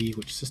ask the ID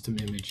which system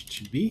image it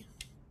should be.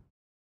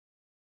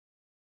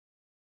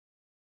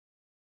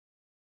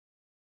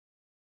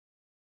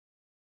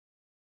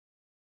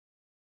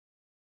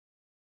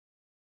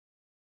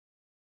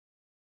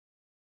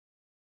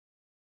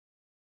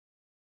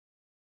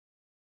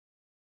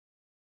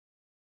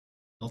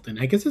 Built-in.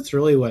 I guess it's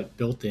really what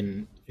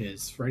built-in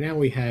is. Right now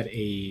we had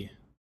a.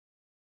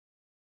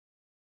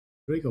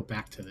 Let me go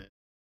back to the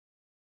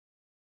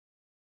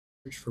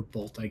search for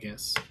bolt, I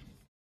guess.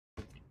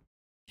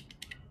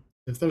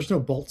 If there's no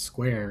bolt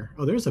square,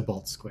 oh, there's a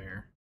bolt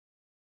square.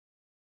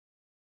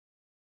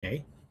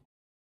 Okay.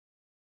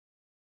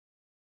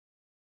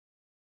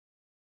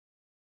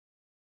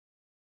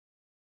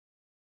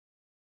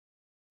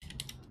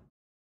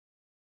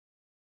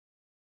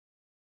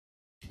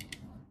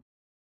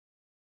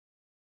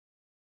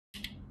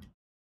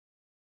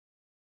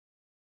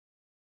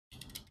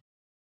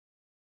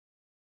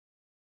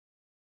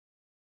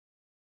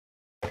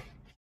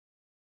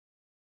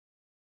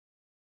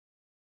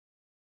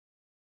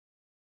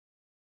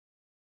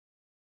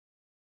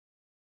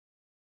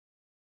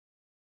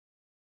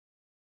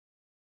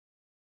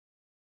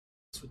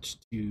 Switch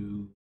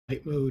to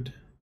light mode.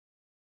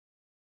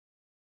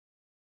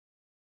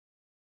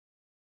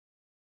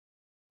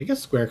 I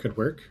guess square could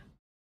work.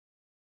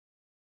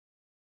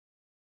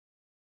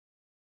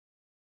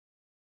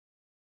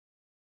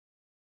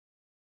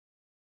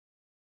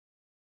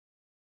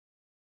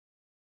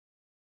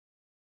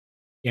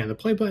 Yeah, the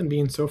play button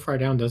being so far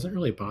down doesn't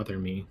really bother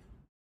me.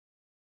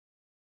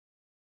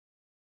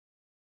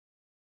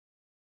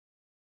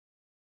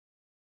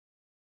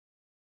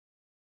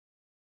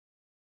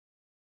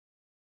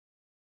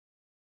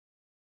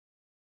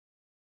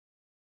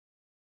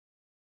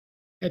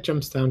 It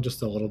jumps down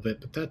just a little bit,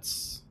 but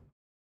that's.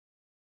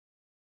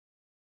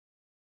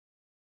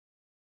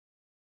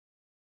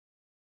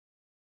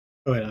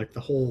 Oh, yeah, like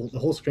the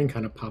whole screen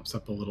kind of pops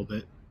up a little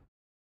bit.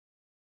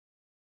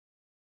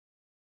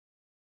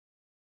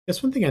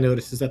 Guess one thing I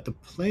noticed is that the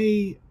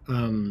play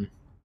on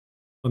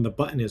the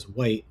button is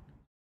white,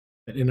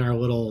 but in our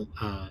little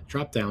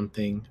drop down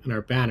thing in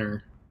our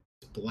banner,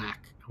 it's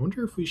black. I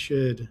wonder if we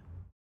should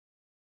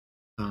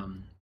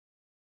um,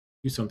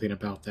 do something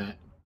about that.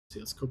 Let's see,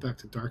 let's go back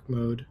to dark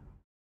mode.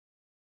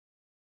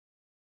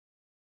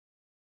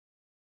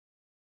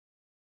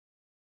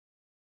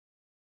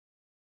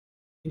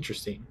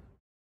 Interesting.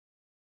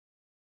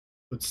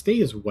 But stay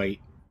is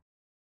white.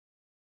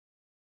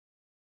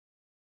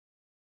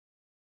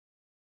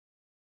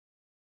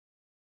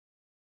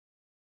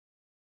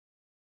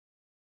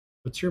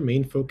 What's your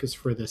main focus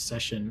for this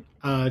session?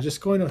 Just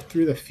going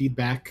through the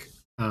feedback,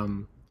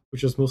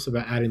 which was mostly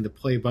about adding the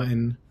play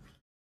button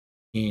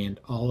and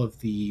all of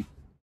the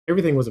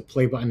everything was a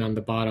play button on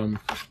the bottom.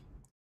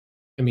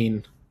 I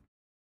mean,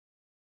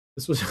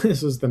 this was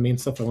this was the main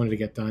stuff I wanted to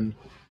get done.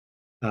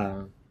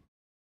 Uh,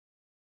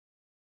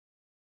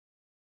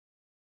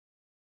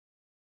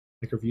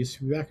 Like reviews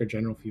feedback or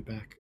general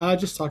feedback?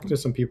 Just talking to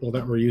some people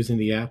that were using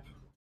the app.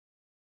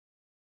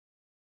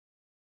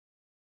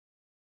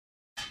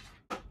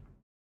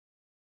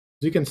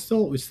 You can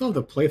still we still have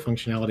the play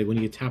functionality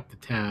when you tap the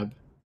tab.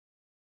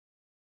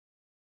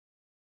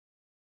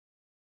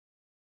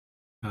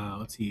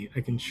 Let's see.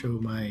 I can show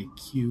my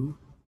queue.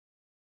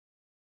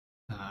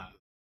 Hide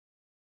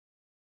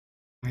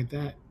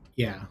that.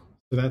 Yeah.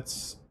 So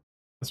that's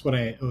what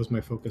I was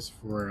my focus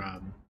for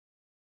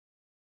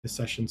this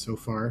session so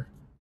far.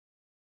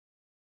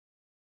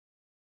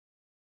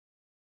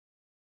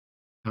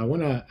 I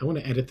wanna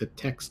edit the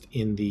text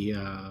in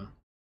the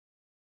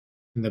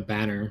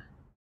banner.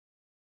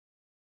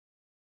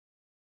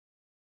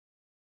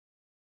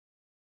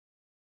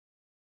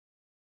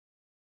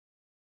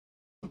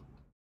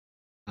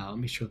 Let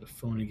me show the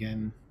phone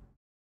again.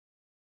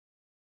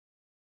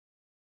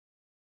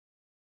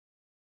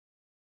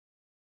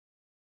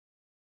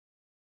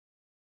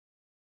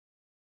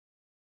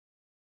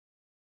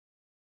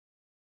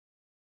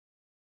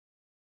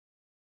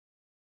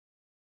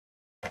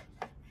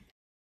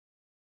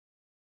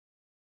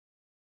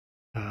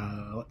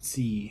 Let's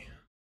see.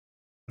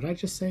 What did I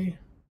just say?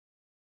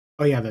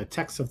 Oh yeah, the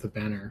text of the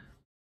banner.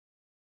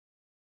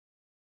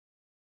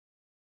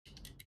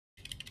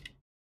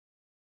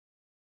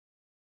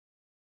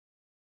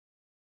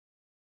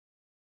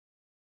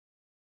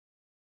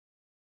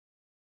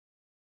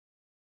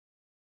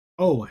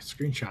 Oh,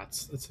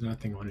 screenshots. That's another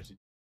thing I wanted to do.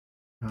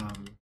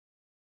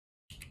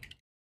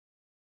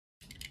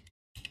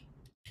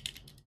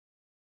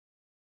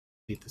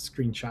 Delete the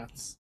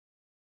screenshots.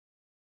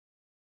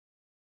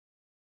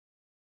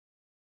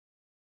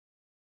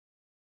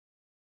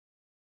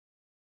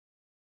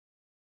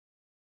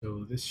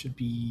 So this should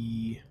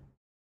be.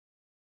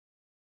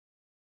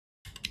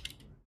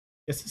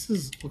 Yes, this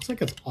is looks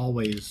like it's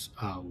always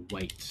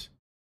white,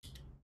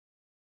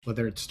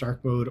 whether it's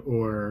dark mode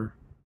or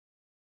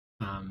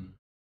um,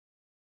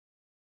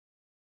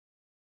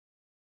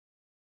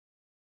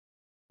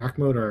 dark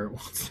mode or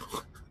what's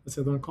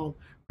the other one called?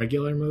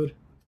 Regular mode.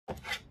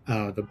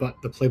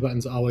 The play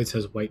buttons always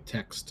has white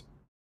text.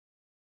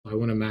 So I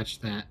want to match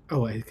that.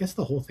 Oh, I guess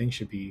the whole thing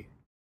should be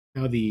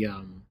now the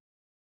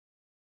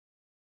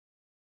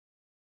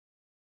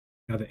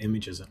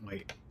image isn't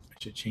white. I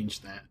should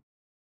change that.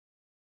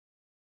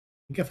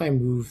 I think if I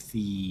move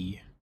the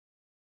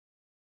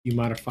view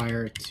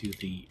modifier to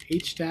the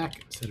H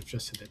stack instead of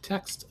just to the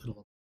text,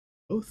 it'll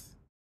both.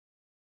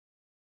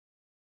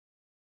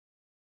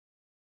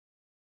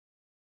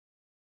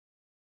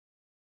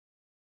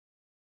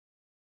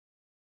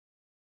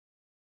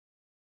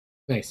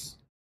 Nice.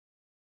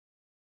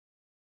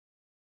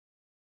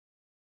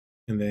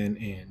 And then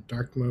in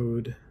dark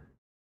mode,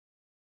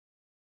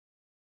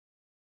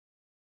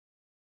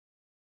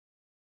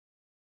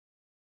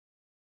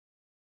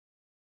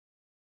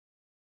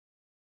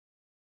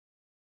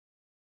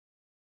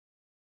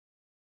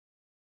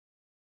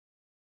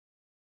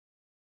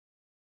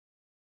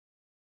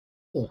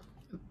 oh,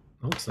 that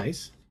looks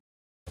nice.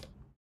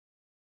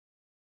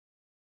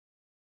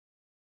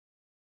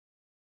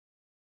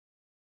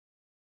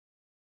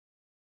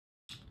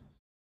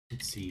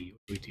 Let's see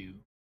what we do.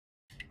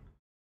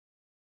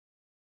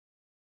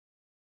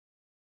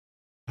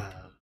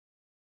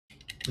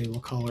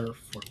 Label color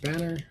for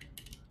banner.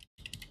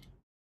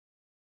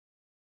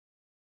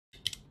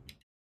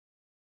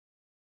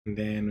 And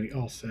then we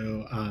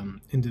also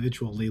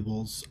individual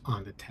labels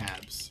on the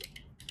tabs.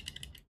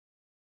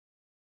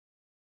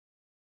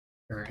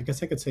 Or I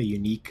guess I could say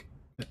unique.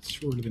 That's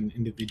sort of an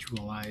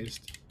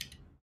individualized.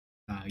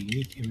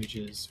 Unique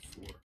images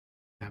for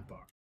tab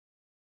bar.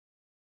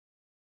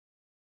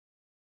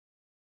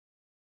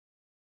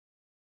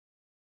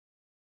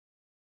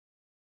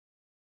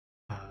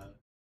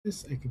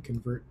 This I can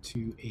convert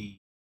to a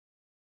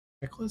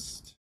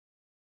checklist.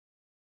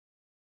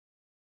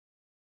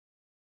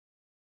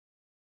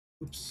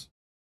 Oops.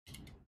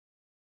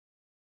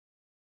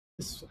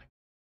 This I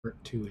can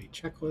convert to a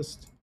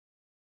checklist.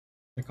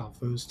 Check off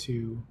those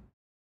two.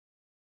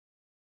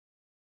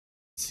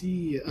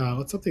 See,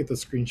 let's update the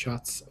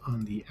screenshots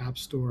on the App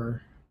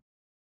Store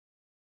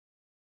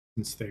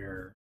since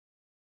they're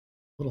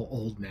a little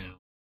old now.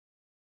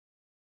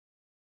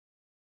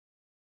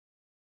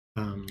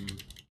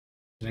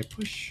 Did I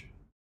push?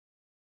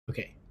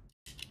 Okay.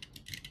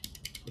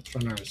 Let's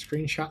run our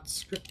screenshot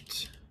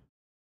script.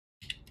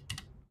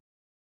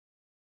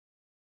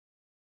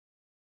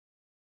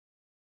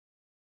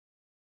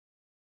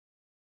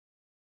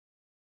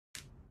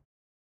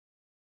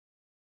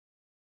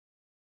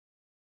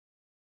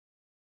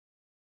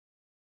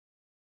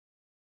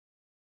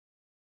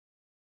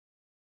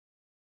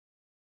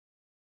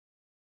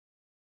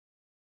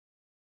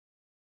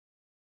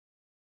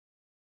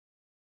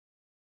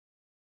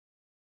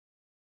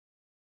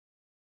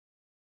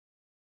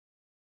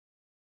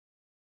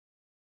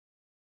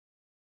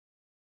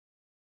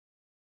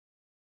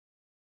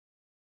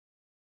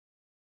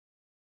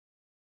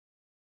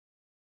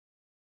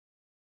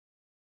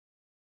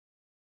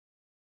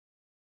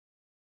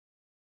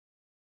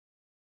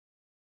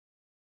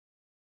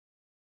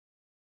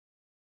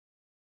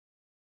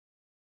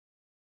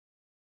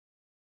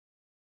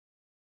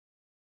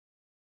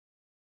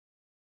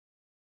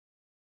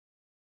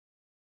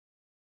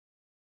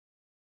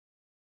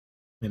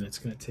 And it's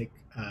going to take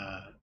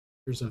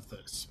pictures of the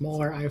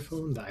smaller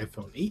iPhone, the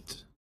iPhone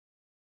 8.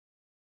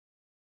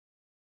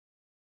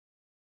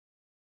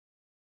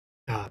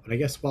 But I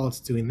guess while it's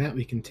doing that,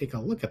 we can take a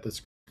look at the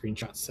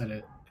screenshots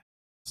that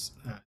it's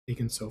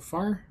taken so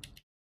far.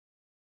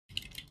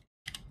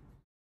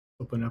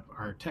 Open up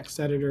our text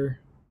editor.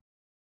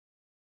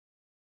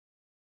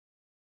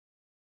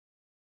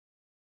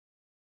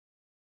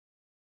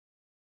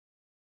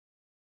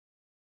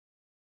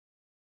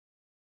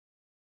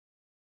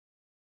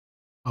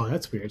 Oh,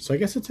 that's weird. So I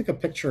guess it took a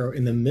picture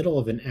in the middle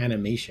of an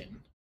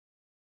animation.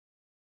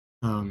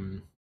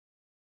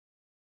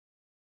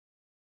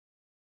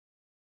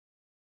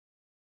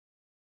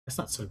 That's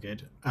not so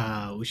good.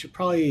 We should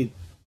probably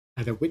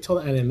either wait till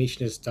the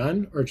animation is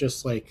done or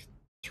just like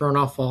turn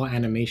off all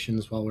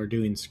animations while we're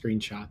doing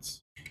screenshots.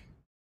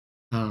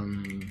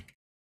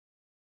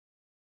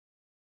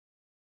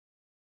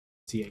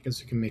 See, I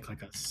guess we can make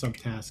like a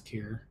subtask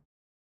here.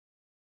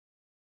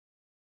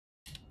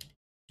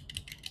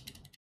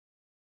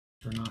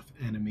 Turn off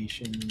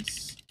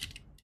animations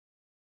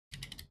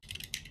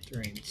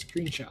during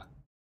screenshot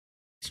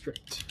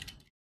script.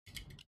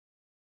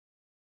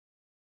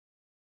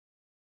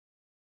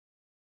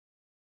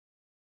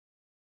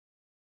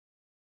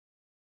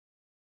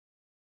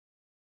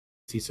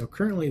 See, so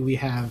currently we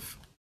have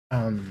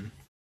this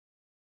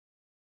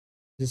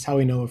is how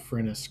we know if we're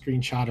in a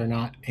screenshot or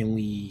not, and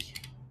we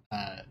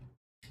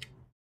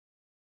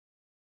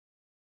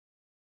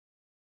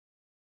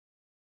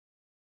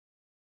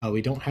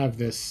we don't have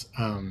this.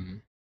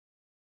 Probably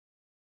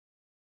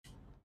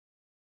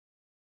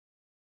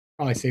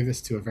save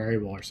this to a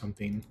variable or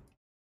something.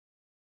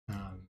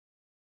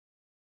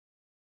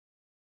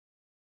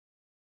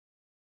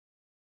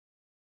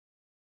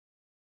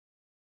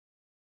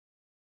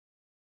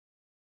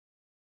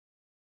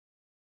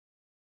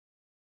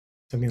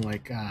 Something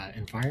like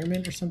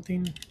environment or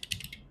something.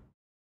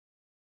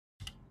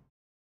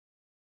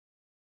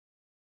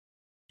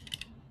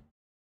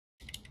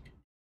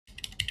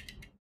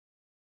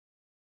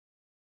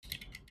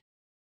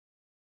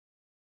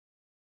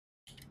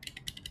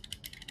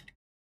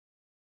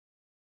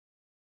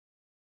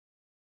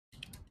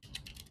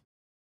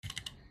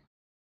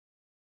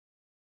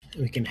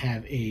 We can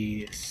have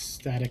a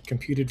static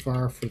computed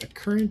var for the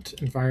current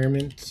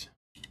environment.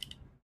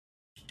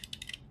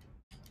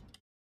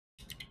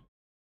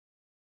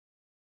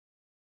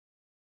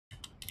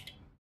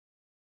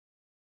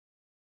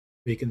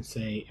 We can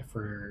say if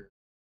we're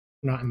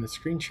not in the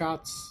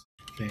screenshots,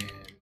 then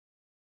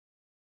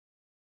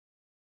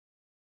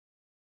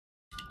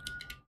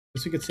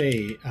we could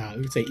say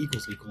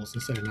equals equals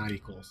instead of not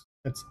equals.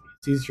 It's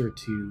easier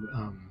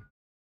to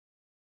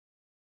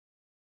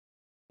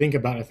think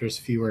about if there's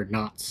fewer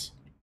knots.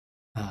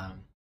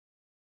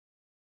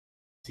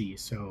 See,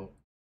 so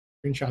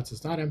screenshots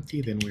is not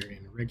empty, then we're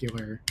in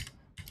regular.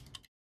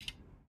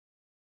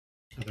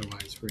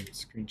 Otherwise, we're in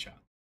screenshot.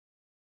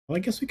 Well, I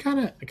guess we kind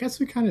of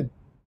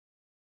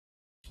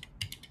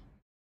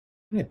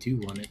do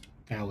want it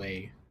that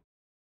way.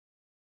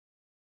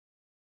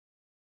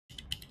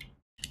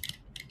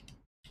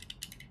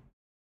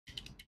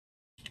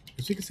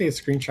 So we could say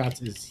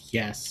screenshots is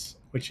yes,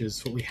 which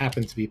is what we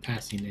happen to be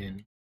passing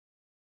in.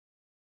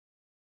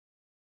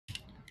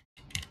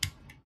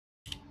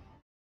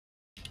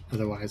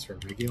 Otherwise, we're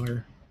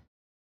regular.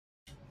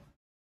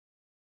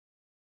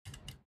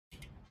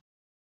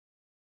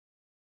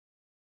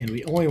 And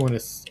we only want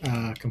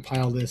to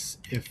compile this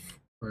if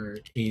we're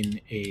in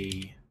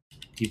a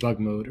debug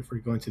mode. If we're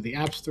going to the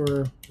App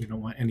Store, we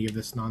don't want any of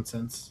this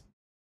nonsense.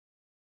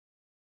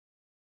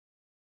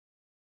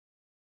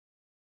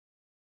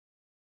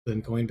 Then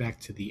going back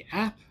to the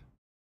app,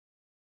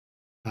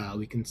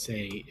 we can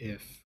say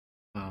if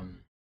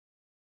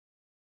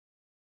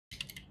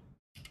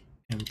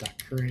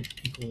m.current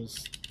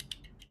equals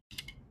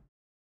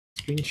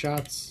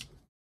screenshots,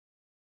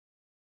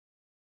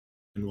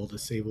 and we'll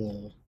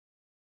disable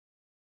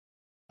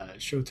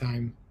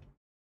showtime.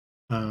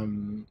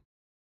 And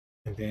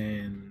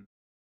then,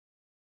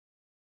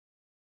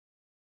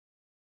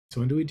 so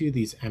when do we do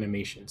these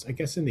animations? I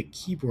guess in the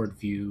keyboard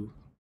view,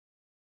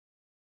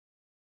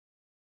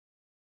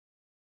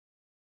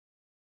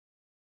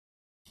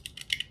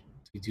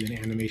 do we do any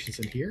animations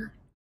in here?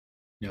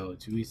 No,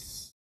 do we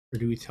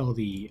tell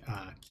the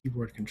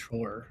keyboard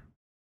controller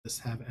this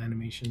have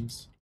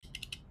animations?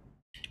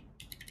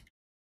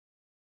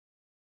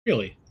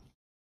 Really?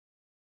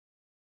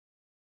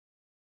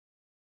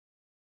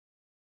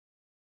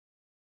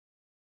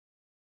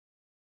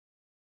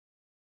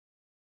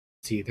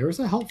 See, there was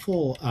a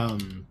helpful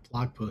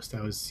blog post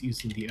I was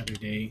using the other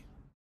day,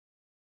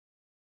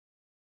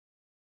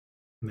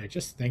 and I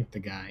just thanked the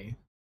guy.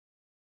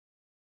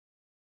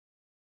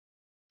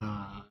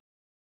 How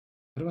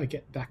do I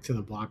get back to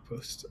the blog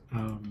post?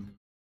 I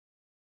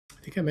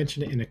think I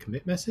mentioned it in a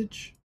commit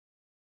message.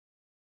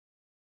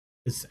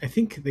 I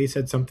think they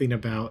said something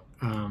about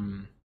how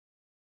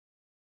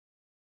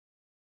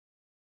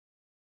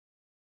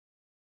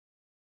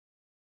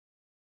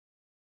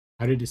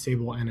to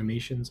disable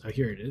animations. Oh,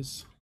 here it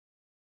is.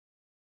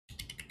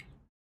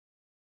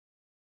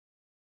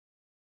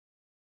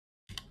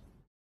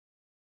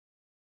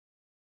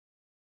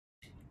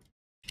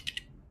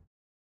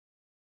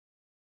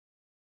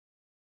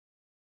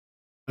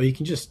 Oh, you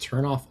can just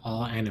turn off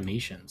all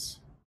animations.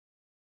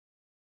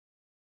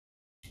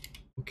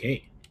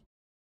 Okay.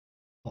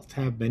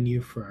 Alt-tab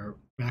menu for our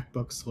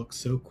MacBooks looks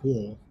so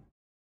cool.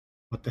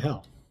 What the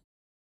hell?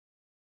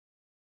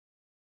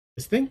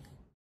 This thing?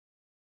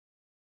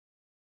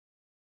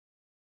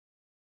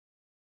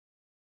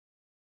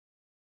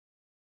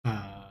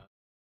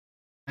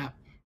 App.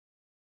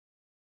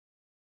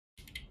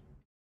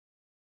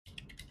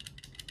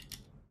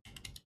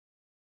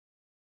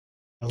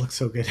 That looks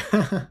so good.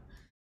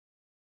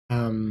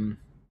 um,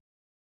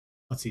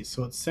 let's see.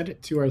 So let's set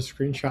it to our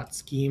screenshot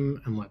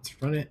scheme and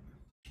let's run it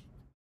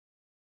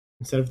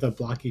instead of the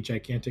blocky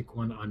gigantic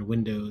one on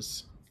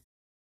Windows.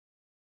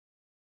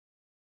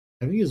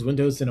 I haven't used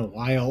Windows in a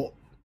while,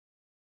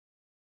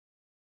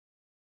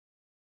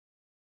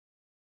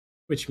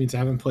 which means I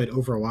haven't played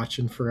Overwatch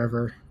in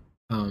forever.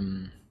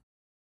 Oh,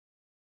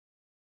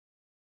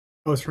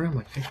 it's running on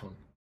my iPhone.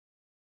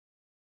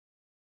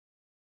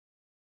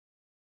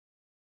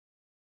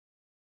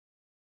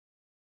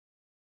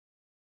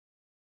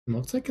 It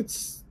looks like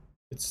it's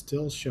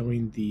still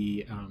showing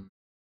the.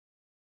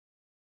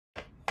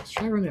 Let's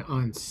try running it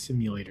on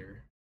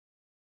simulator.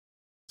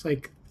 Looks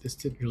like this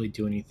didn't really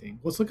do anything.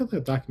 Let's look at the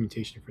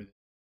documentation for this.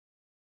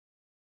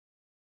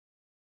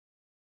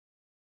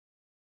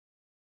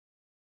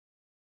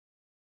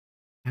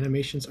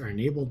 Animations are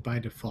enabled by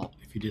default.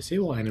 If you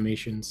disable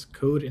animations,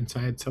 code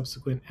inside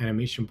subsequent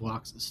animation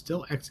blocks is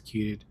still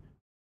executed.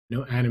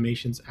 No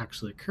animations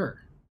actually occur.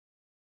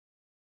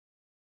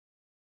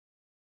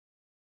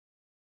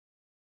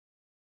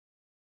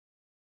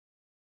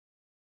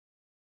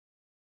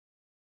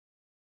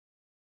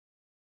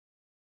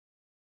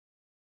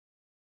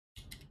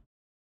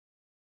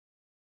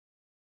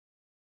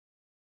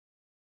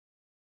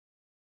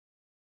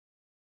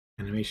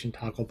 Animation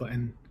toggle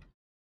button.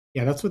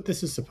 Yeah, that's what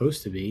this is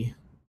supposed to be.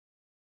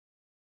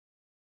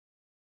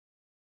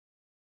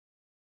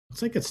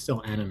 Looks like it's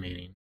still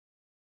animating.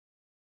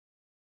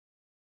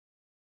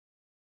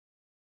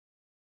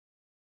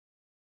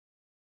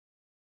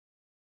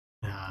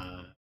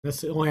 That's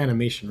the only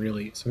animation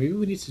really. So maybe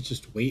we need to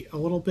just wait a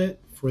little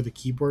bit for the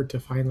keyboard to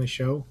finally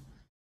show.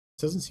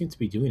 It doesn't seem to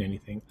be doing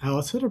anything.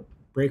 Let's hit a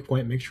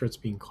breakpoint, make sure it's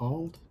being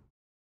called.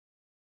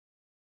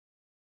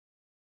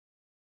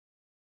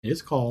 It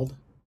is called.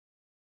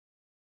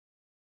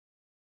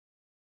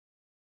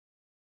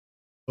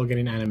 Still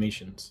getting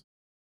animations.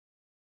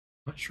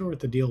 Not sure what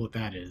the deal with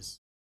that is.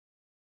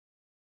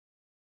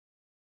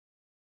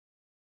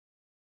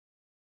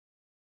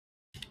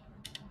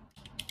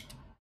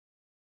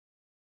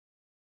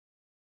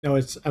 No,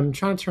 it's I'm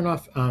trying to turn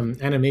off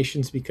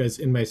animations because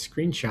in my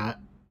screenshot,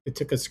 it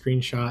took a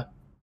screenshot.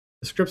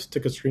 The scripts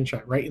took a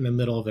screenshot right in the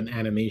middle of an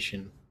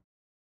animation.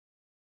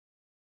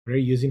 What are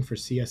you using for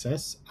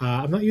CSS?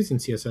 I'm not using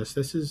CSS.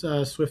 This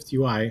is Swift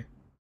UI.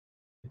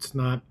 It's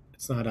not.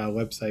 It's not a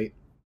website.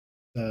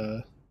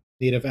 The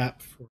native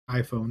app for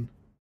iPhone.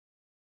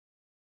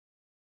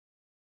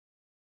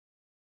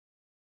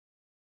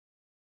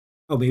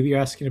 Oh, maybe you're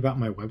asking about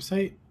my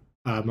website.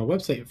 My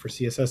website for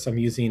CSS, I'm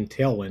using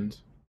Tailwind.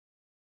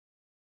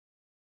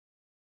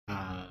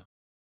 Uh,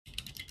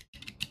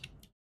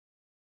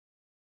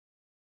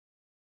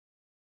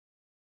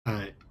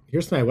 uh,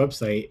 Here's my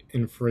website,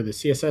 and for the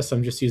CSS,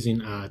 I'm just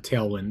using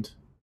Tailwind.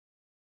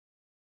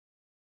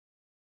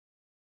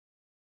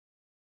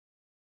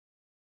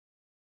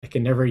 I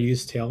can never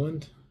use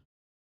Tailwind.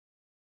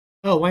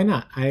 Oh, why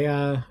not?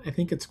 I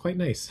think it's quite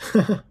nice.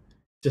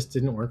 Just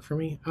didn't work for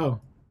me. Oh,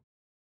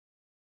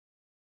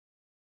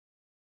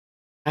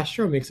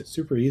 Astro makes it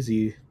super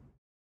easy.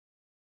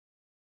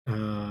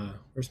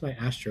 Where's my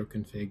Astro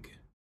config?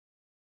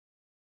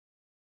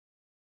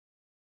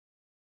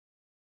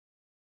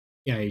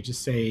 Yeah, you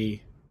just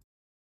say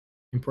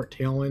import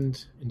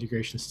Tailwind,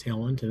 integrations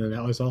Tailwind, and then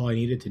that was all I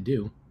needed to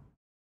do.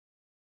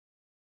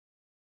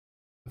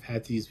 I've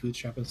had to use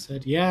Bootstrap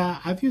instead. Yeah,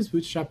 I've used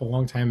Bootstrap a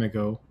long time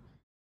ago.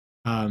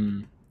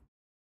 Um,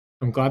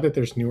 I'm glad that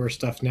there's newer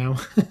stuff now.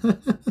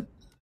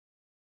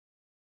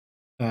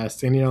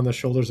 Standing on the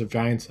shoulders of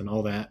giants and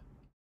all that.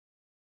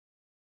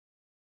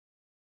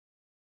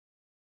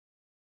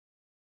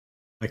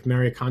 Like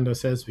Mary Kondo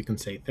says, we can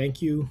say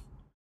thank you,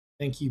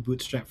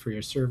 Bootstrap, for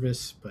your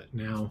service. But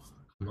now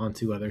I'm on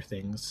to other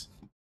things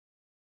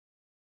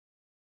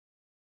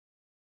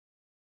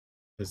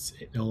because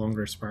it no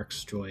longer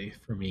sparks joy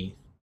for me.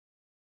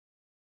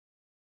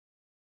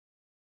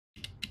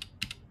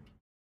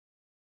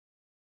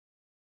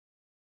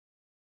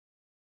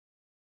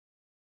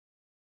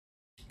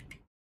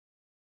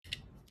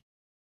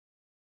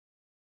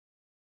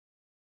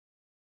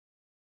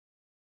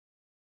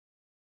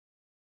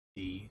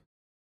 The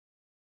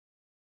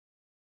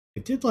I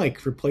did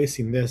like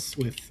replacing this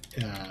with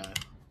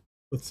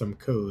some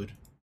code.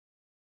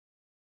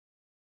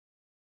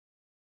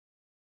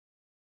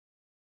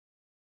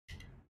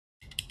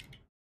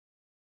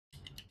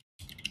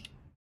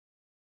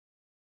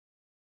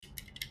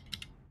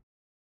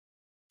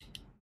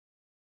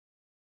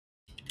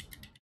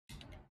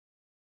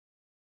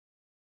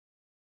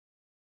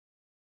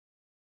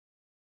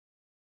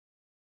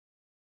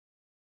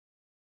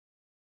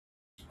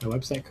 My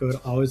website code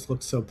always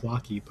looks so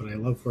blocky, but I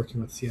love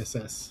working with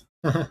CSS.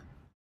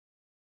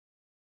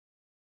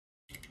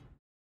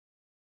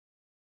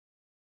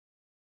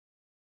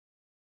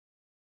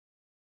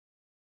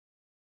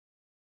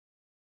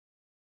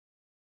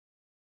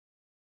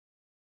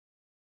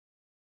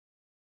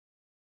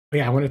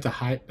 Yeah, I wanted to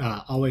hide,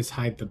 always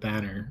hide the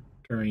banner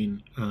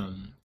during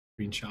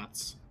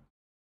screenshots.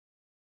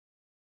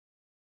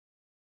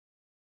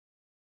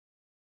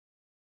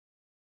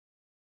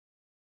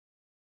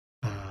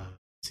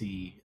 Let's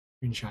see,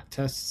 screenshot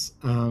tests.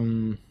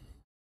 Let's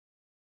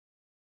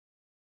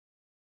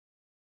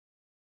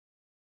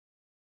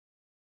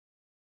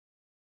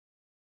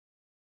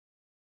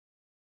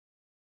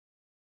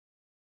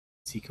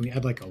see, can we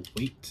add like a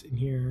weight in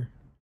here?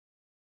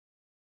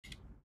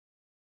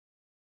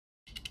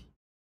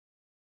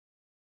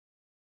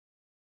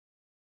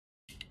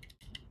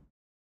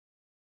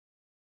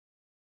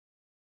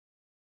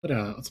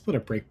 Let's put a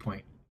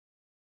breakpoint.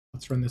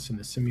 Let's run this in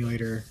the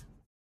simulator.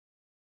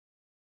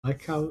 I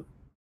like how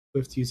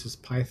Swift uses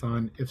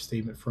Python if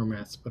statement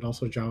formats, but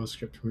also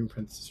JavaScript to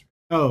reprint.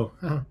 Oh,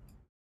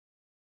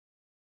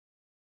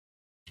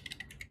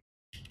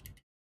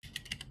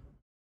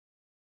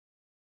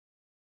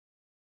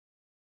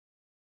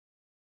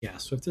 yeah,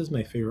 Swift is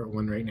my favorite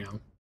one right now.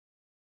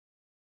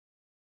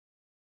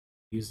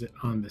 Use it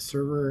on the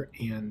server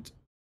and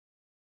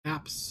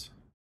apps.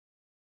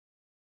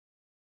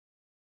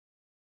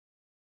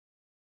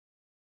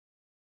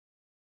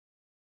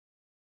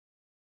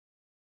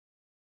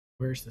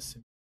 Where's the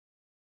sim?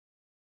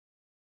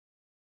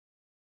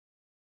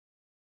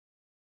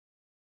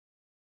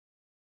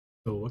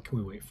 So what can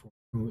we wait for?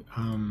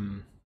 I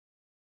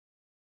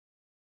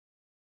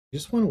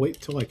just want to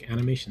wait till like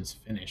animations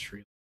finish,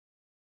 really.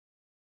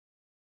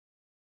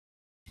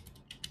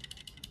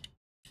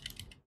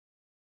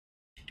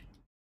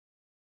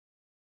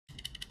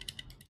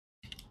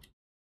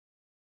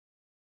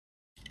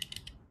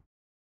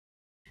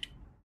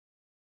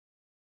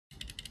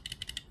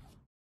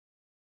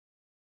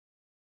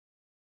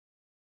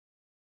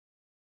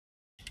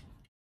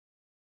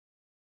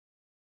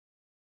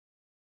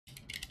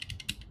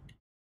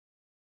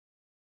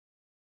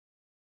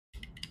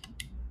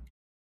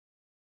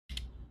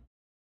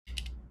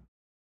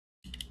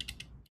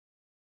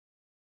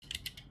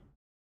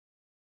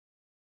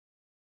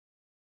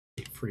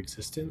 Wait for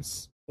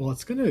existence. Well,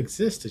 it's going to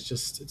exist.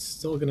 It's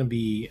still going to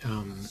be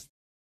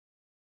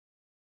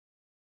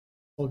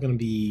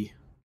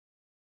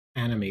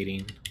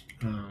animating.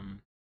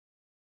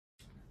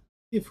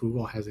 If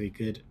Google has a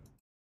good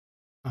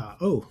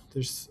oh,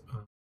 there's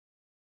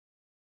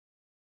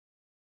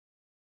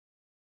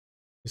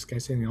this guy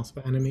say anything else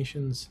about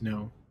animations?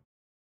 No.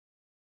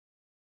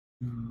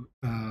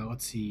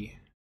 Let's see.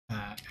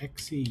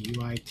 XE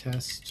UI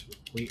test.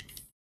 Wait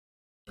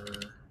for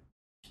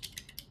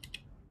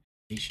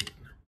animation.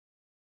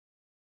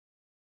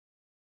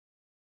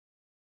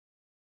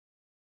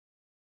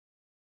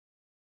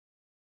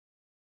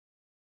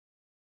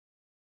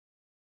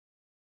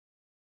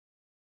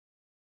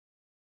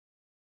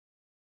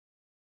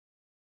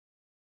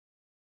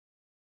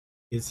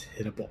 Is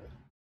hittable.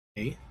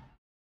 Okay.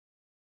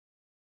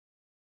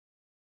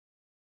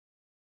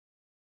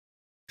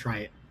 Try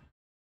it.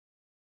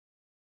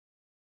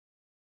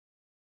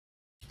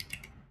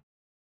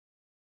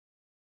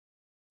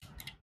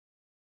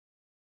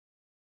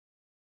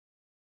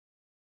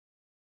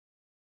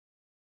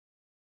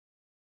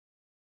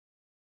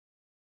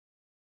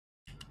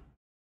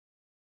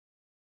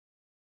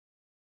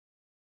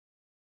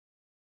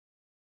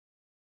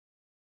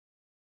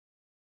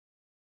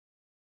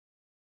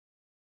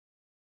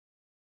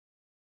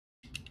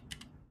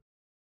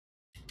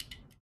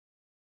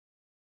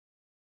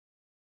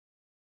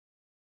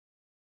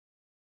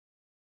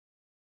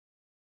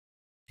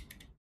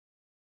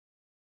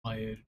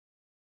 I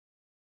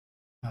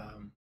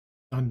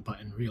done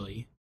button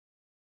really.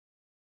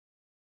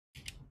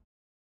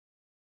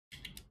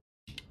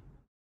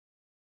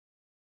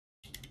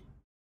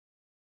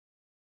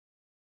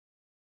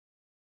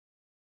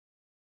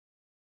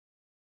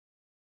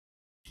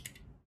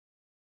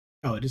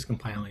 Oh, it is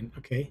compiling.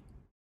 Okay.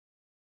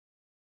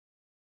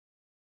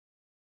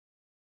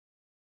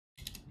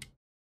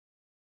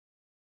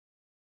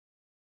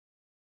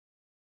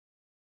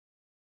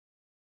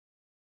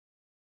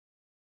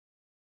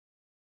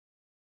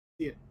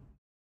 See it.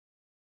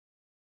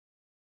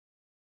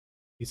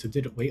 Okay, so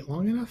did it wait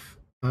long enough?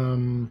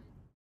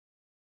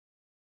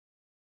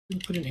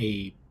 Put in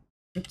a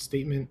print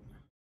statement.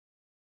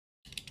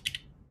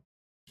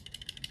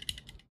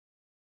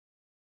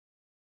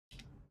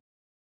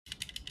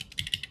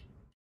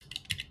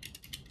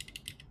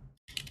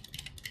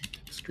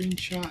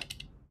 Screenshot.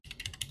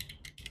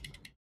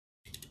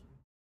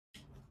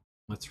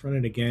 Let's run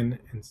it again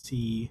and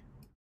see.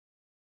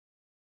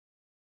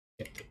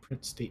 Get the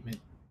print statement.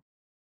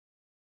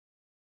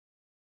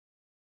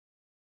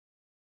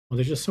 Well,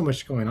 there's just so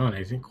much going on. I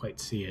didn't quite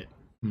see it.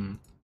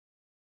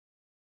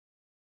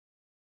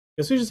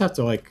 Guess we just have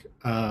to like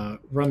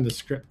run the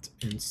script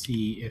and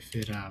see if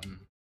it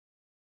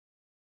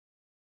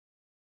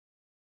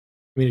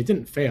I mean, it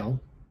didn't fail.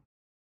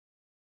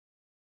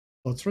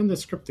 Let's run the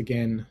script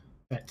again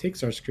that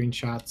takes our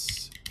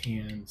screenshots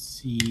and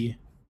see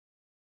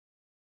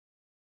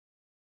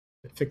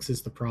if it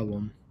fixes the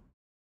problem.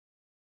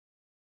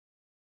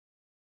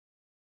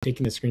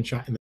 Taking the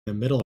screenshot in the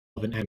middle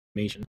of an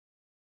animation.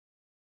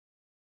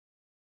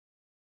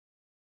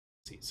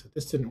 Let's see, so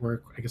this didn't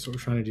work. I guess what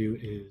we're trying to do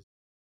is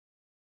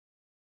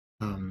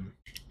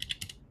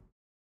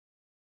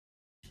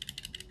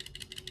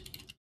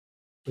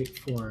wait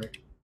for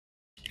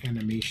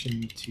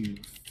animation to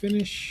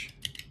finish.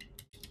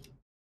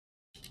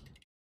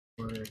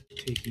 We're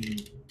taking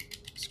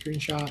a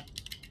screenshot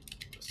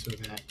so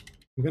that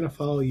I'm going to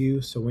follow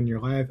you. So when you're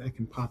live, I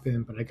can pop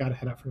in, but I got to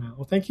head out for now.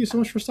 Well, thank you so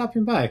much for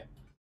stopping by. It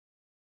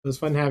was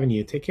fun having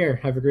you. Take care.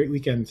 Have a great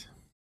weekend.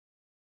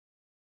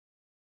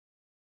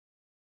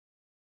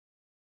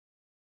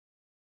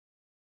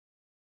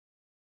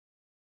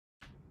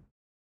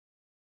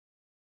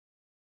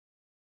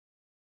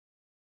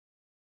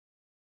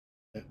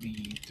 That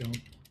we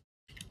don't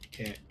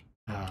get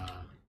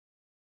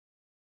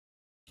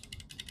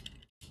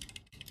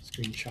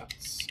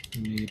screenshots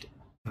mid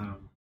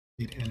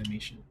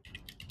animation.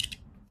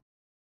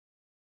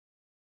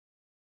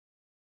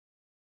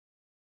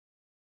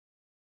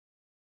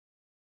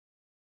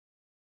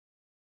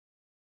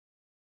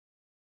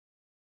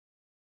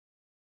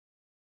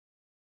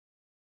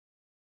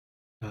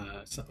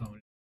 So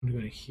I'm gonna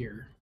go to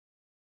here.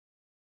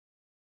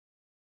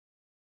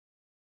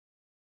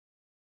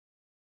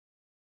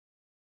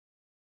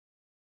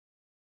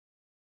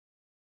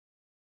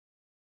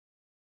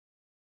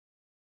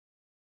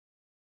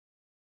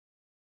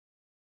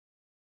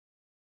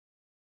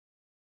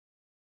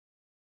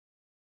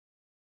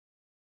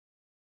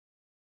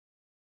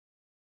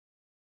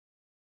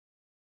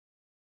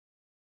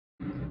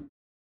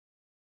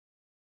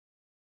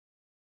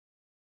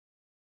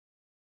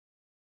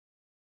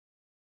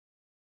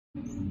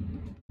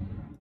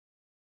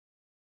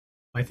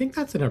 I think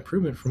that's an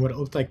improvement from what it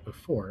looked like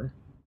before.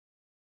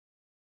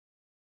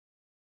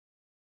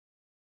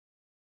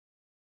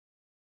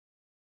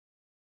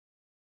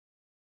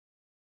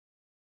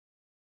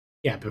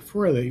 Yeah,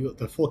 before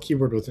the full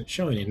keyboard wasn't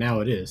showing, and now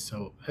it is.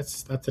 So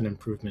that's an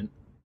improvement.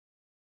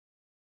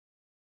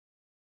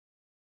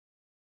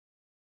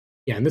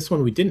 Yeah, and this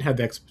one we didn't have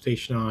the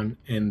expectation on,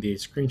 and the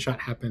screenshot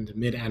happened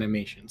mid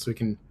animation. So we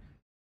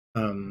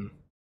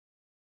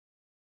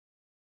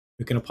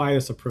can apply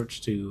this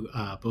approach to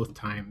both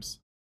times.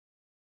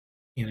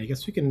 And I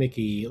guess we can make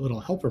a little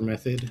helper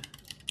method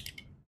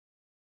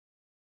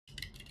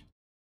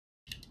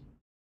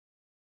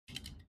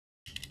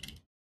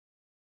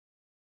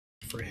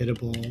for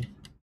hittable.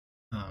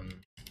 How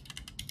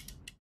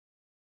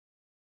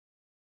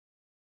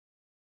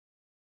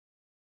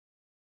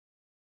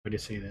do you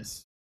say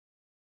this?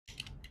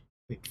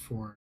 Wait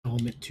for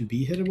element to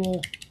be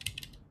hittable.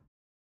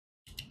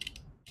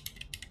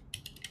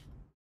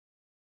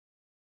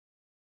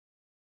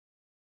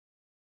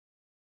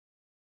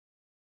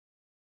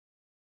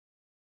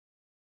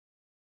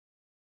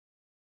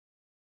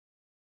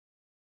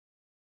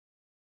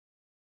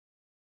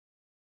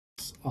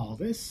 All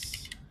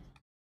this.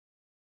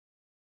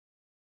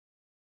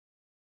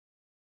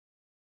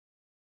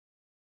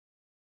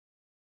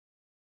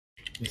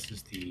 This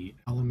is the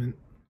element.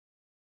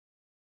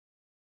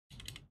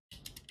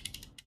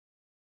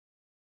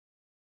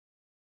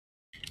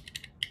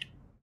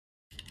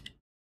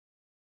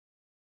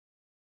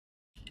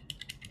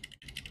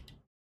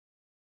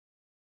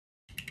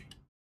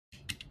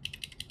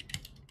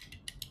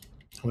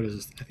 What is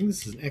this? I think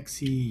this is an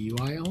XE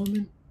UI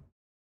element.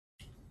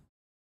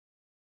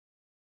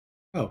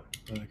 Oh,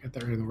 I got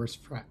that right in the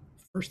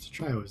first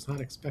try. I was not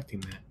expecting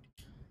that.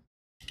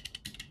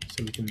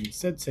 So we can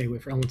instead say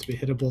wait for element to be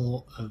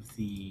hittable of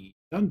the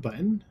done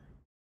button.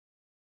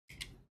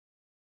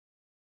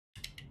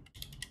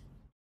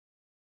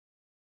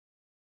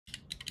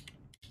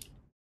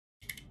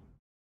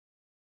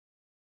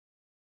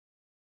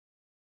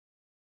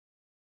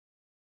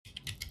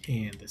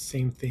 And the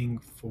same thing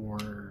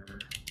for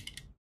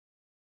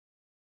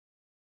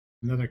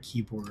another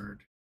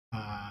keyboard.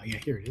 Yeah,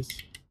 here it is.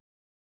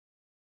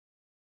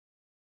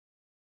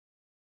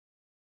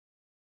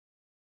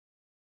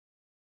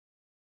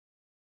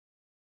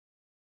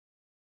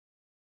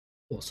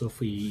 Cool. So if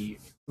we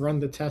run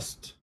the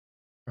test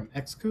from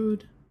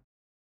Xcode,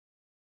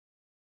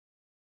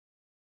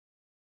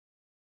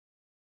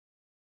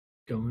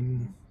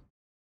 doing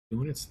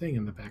its thing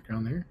in the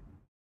background there.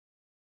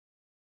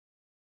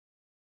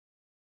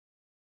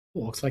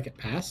 Cool. Looks like it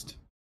passed.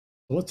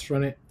 So let's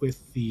run it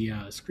with the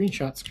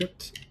screenshot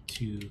script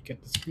to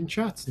get the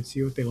screenshots and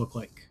see what they look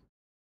like.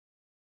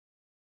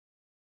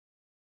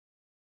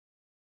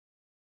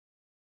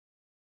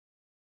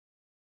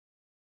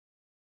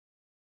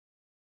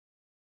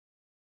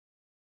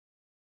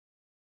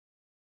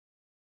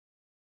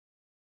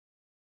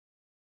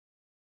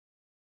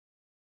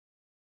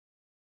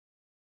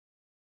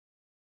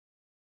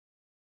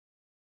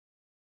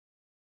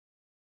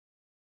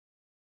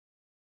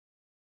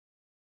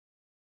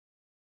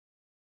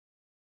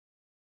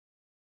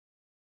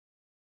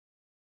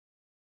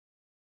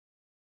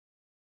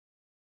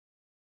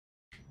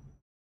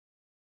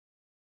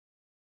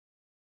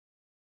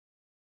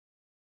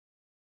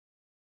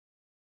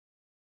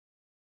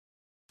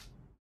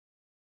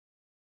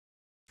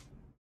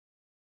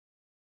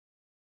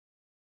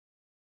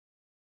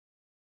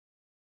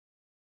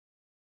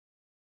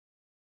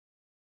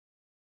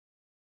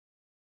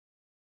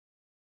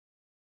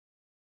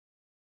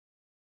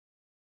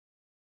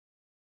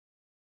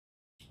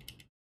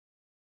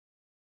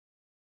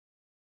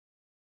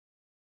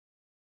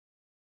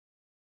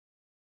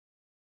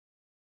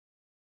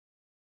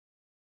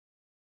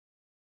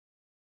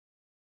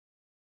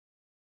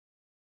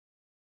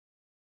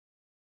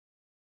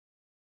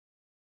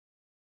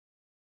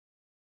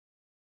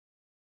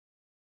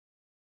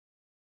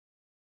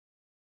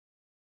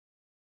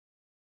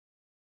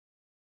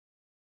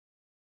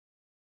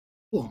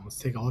 Cool. Let's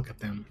take a look at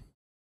them.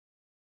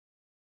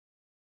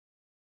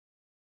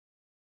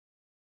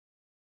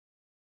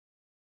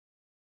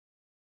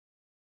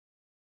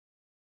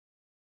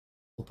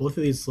 Well, both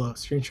of these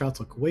screenshots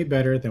look way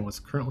better than what's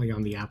currently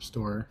on the App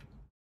Store.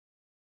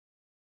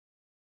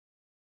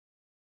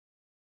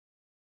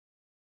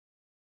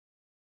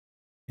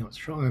 And what's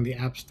currently on the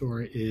App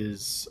Store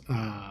is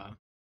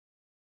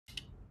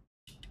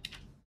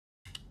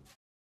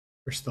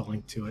we're still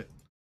linked to it.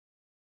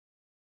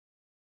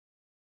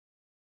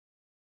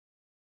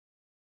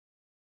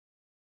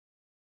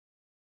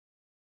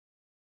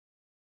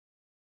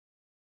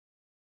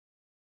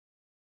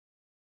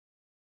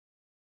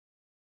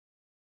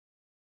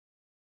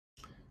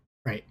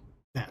 Right,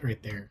 that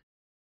right there.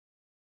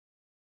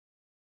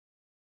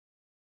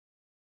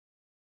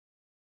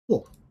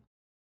 Cool.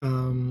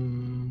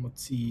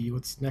 Let's see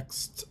what's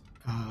next.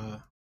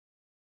 Let's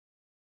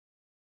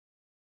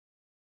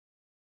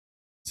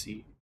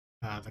see.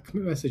 The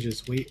commit message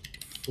is wait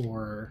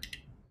for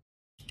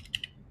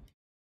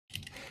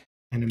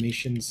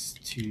animations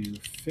to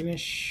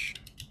finish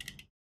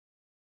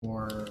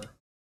or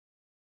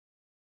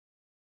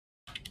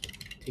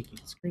taking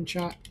a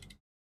screenshot.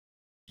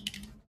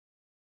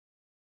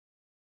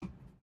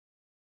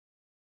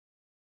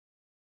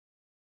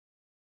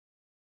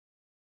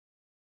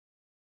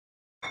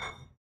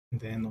 And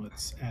then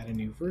let's add a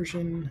new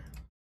version.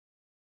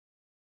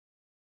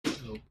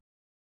 So,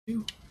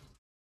 2.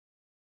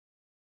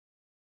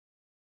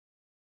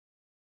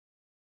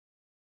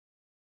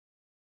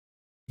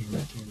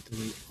 And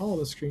delete all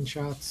the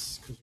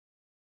screenshots because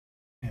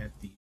we add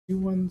the new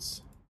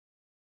ones.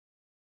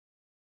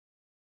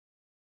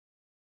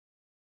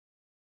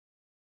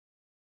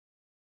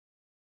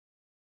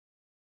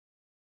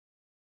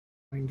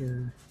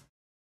 Finder.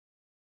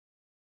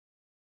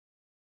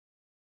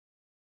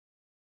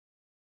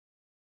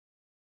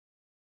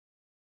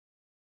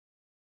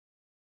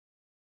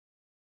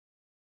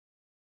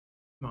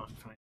 Come on,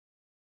 fine.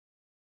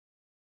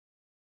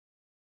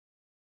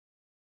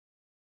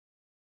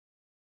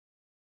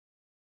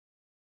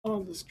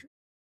 On the screen at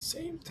the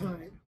same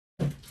time.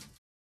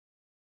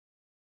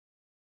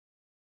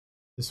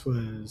 This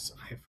was,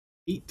 I have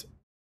 8.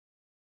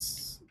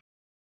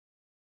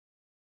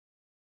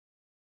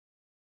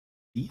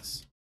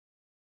 These.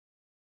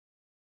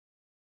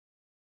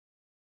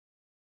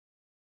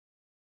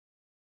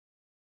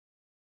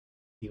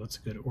 See what's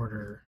a good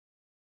order.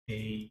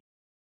 A,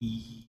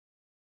 B,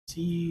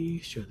 C,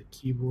 show the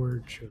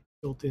keyboard, show the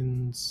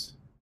built-ins.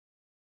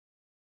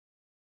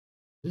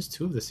 Is this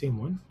 2 of the same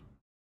one?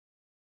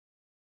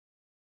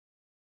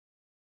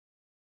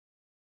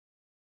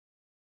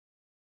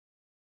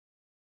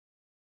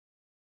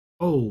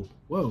 Oh,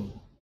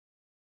 whoa.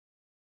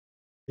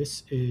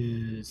 This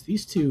is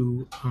these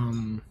two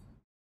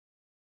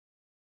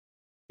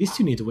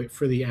need to wait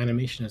for the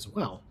animation as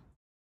well.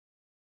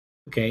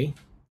 Okay.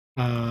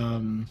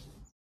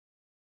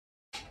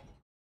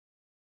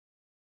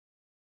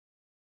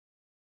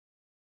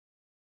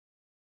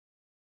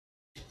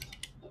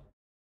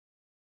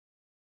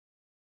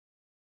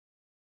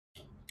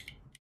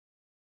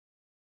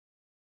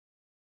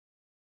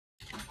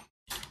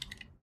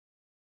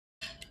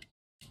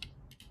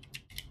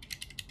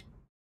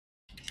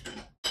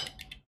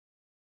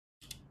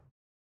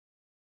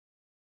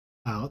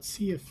 Let's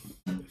see if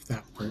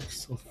that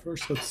works. So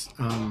first let's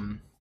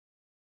run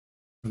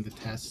the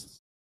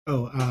tests.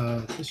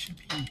 Oh, this should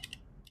be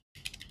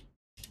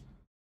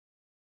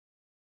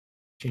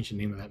change the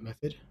name of that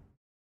method.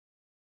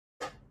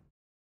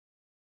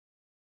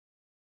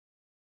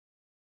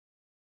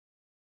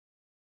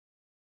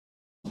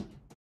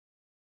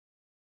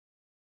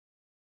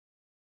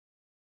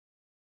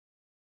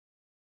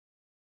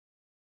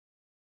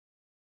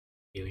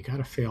 Okay, we got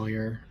a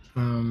failure.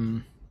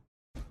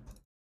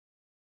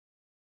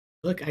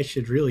 Look, I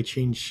should really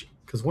change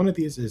because one of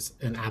these is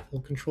an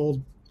Apple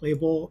controlled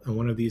label and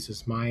one of these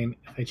is mine.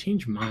 If I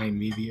change mine,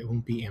 maybe it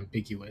won't be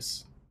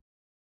ambiguous.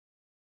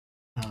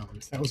 So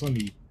that was on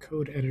the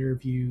code editor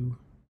view.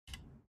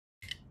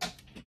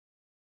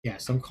 Yeah,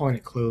 so I'm calling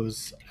it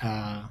close.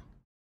 Call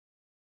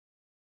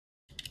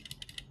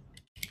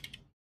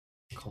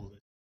it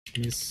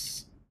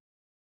miss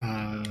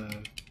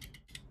code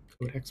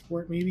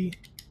export maybe.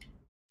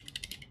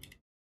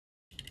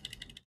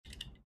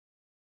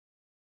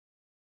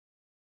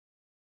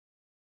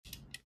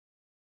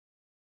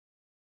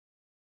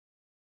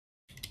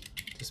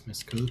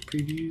 Dismiss code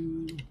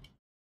preview.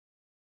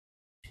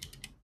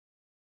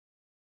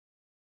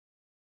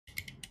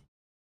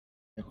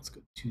 Now let's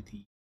go to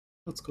the,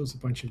 let's close a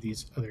bunch of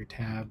these other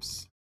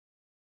tabs.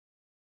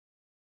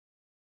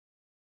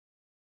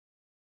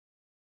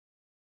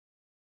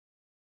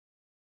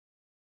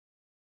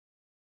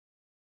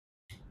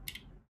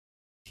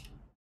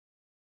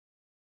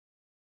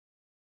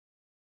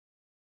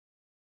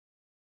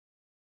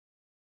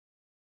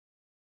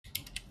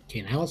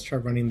 Okay, now let's try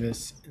running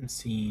this and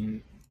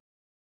seeing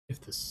if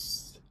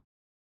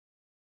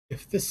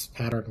this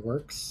pattern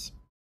works.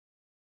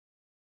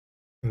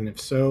 And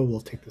if so, we'll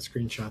take the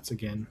screenshots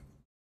again.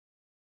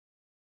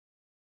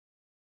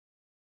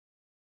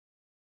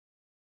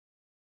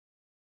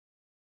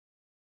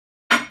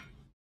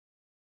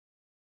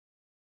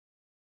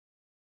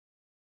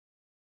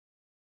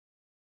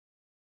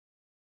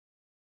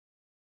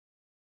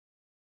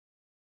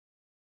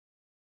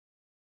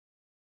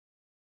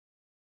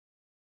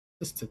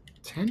 Just to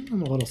 10?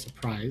 I'm a little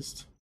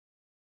surprised.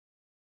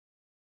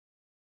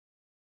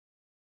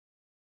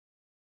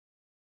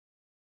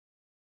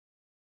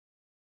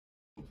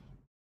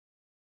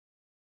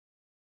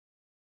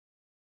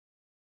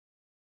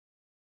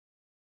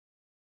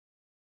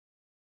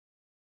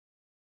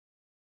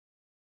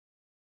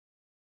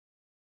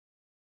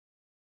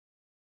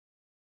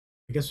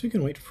 I guess we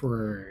can wait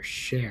for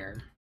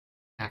share,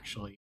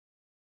 actually.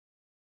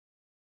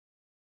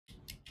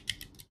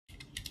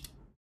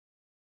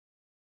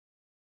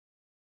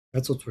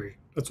 That's what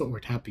we're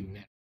tapping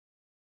now.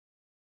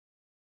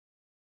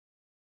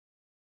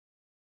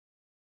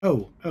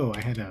 Oh, I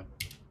had a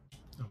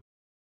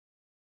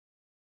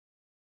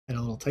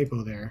little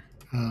typo there.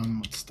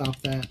 Let's stop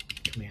that.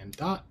 Command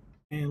dot,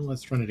 and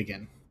let's run it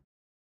again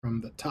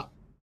from the top.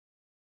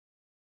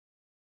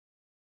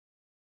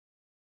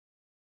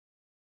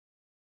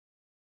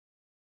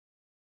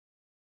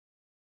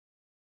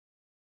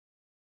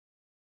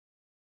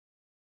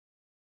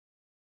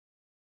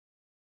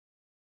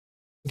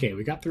 Okay,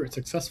 we got through it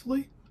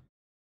successfully.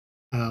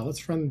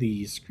 Let's run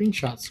the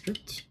screenshot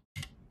script.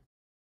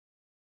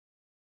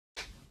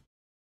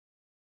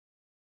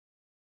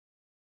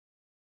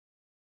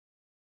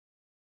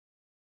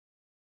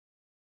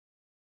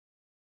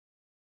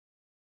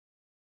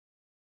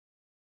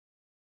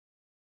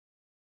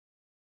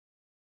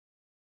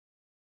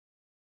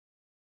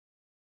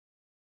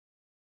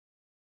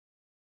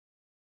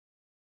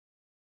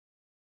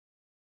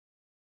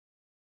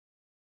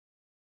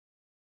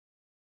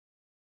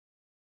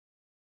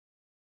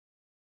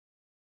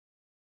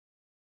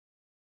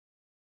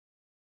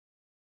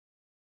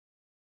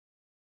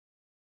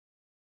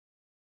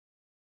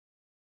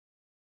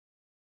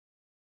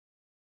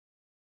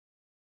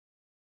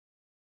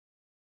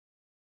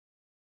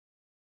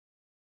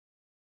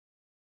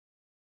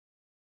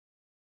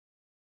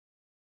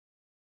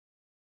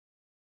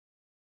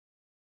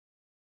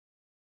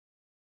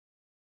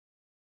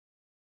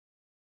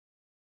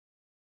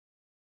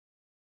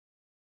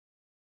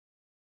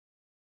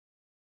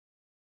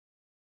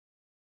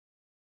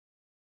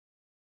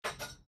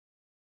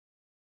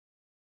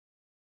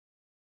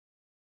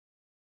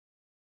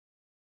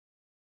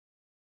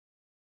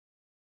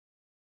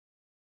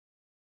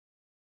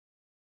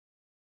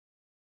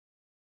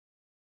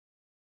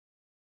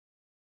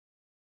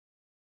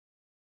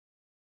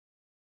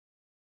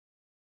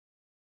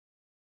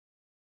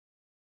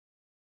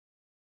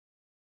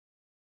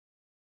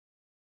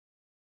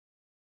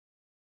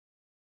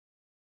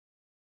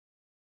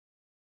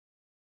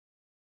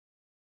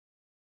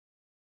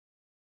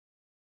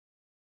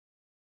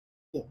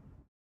 Cool.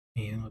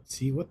 And let's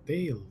see what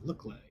they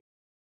look like.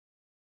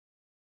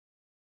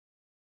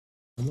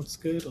 One looks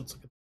good. Let's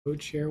look at the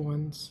code share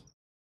ones.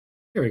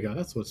 There we go.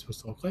 That's what it's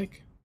supposed to look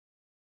like.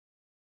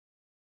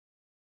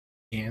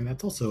 And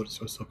that's also what it's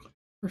supposed to look like.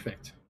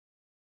 Perfect.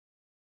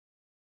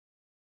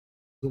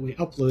 What we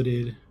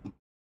uploaded,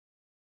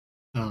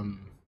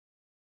 um,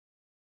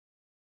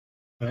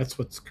 that's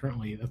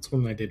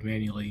one I did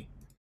manually.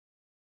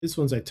 This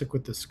one's I took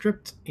with the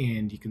script,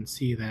 and you can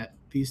see that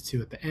these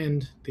two at the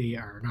end, they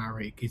are not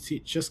right. You can see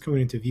it just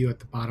coming into view at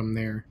the bottom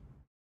there.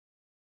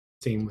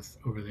 Same with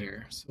over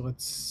there. So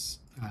let's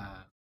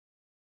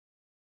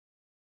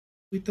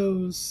delete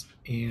those,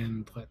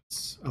 and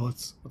let's look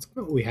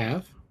at what we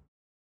have.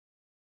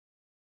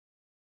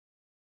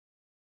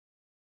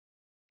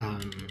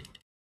 Let's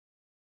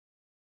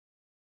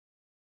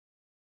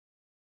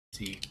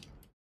see,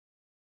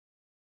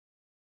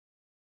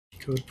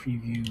 code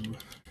preview,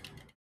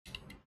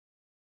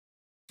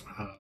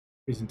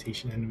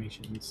 presentation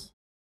animations.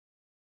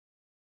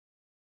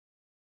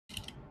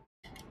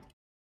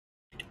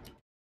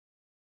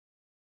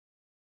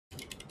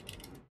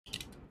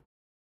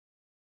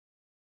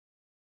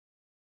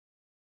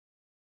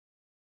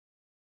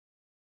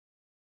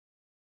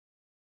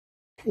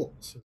 Cool.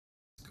 So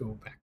let's go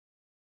back to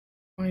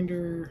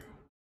Finder.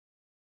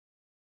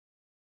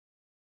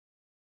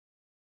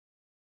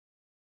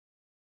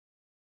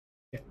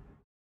 Get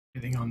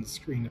everything on the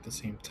screen at the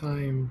same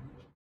time.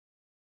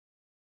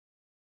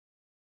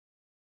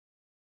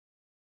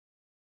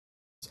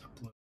 Let's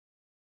upload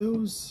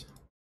those.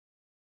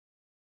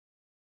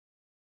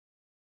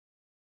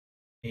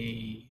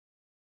 Maybe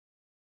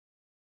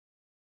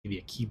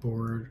a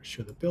keyboard,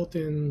 show the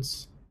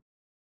built-ins,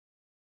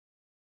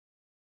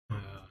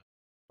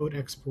 code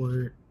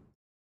export.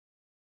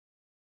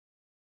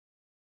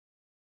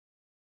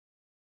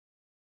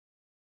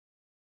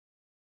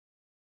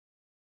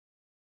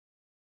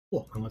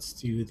 Cool. And let's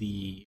do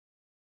the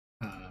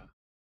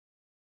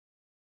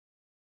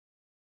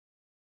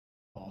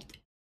Alt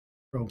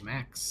Pro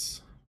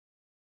Max.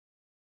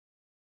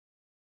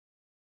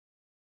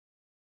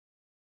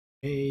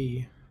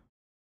 A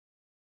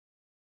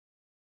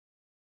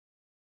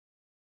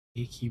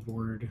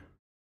keyboard,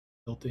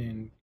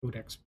 built-in code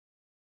export.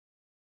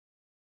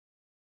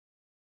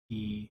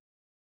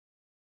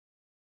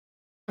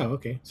 Oh,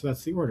 okay. So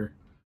that's the order.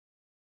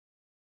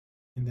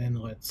 And then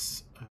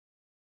let's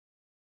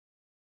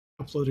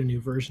upload a new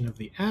version of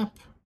the app.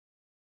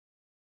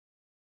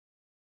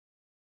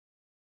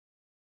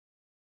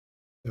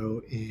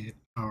 So in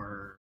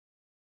our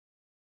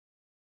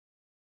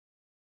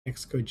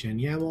Xcode Gen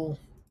YAML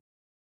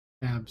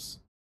tabs,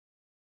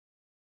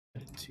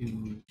 set it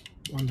to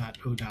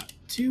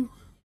 1.0.2.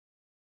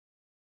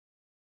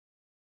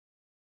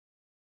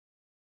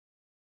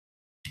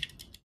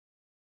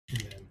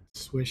 And then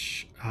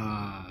swish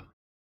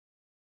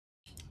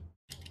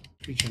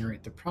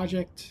regenerate the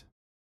project.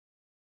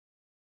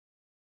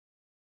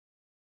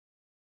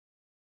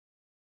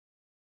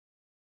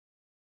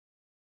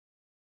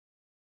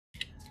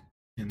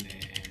 And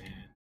then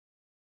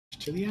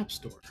to the App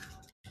Store.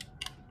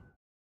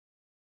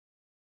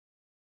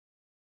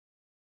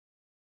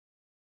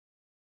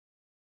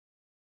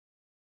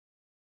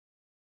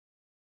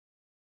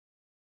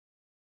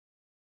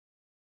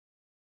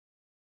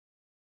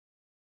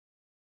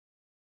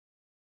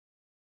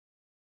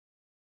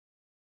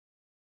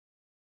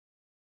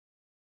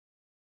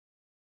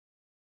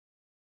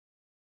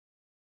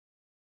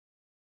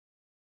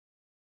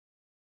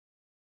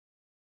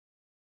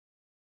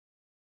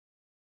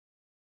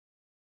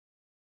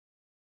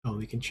 Oh,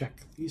 we can check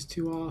these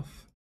two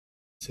off.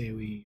 Say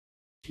we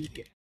do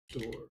the App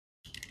Store.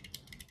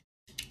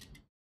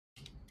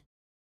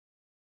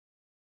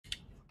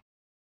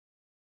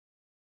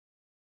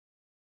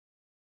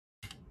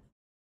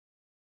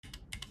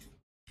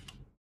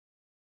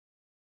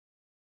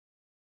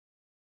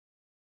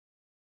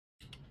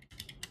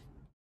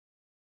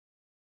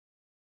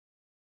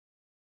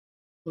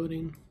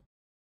 Loading.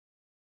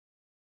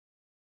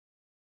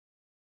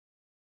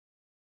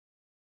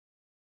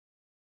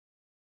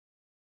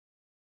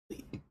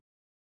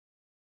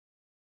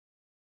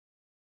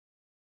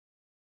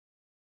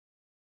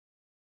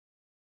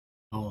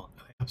 Oh,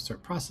 App Store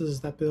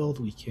processes that build.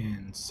 We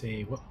can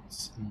say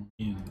what's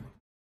new.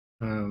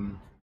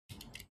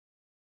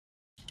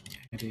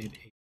 Added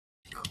a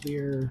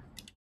clear,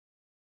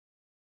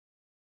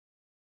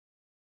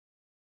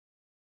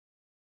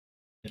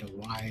 added a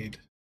wide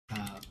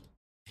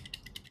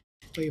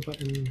play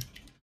button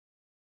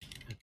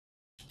at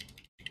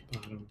the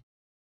bottom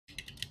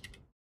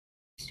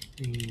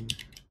screen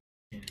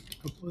and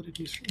uploaded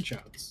new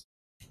screenshots.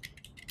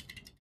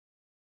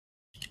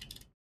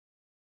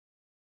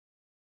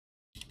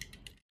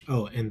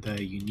 Oh, and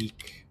the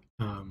unique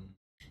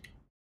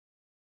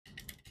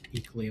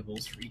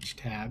labels for each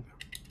tab.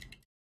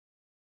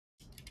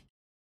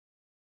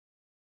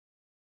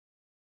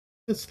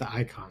 It's the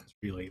icons,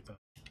 really. The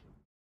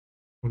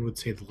one would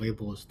say the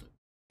label is the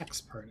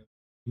text part of the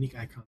unique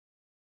icon.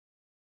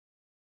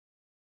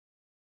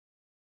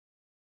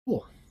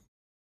 Cool.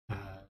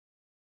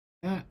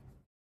 That.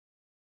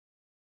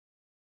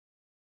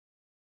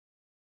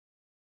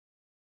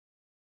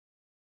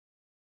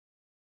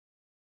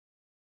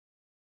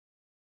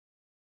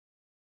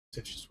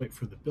 So just wait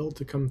for the build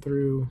to come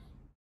through.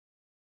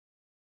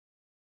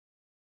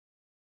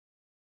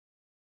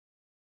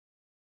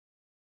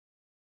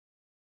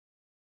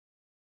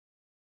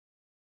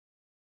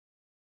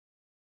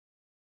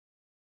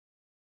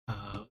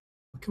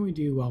 What can we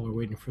do while we're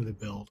waiting for the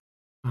build?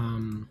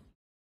 Oh,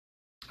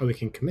 we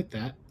can commit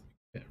that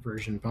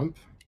version bump.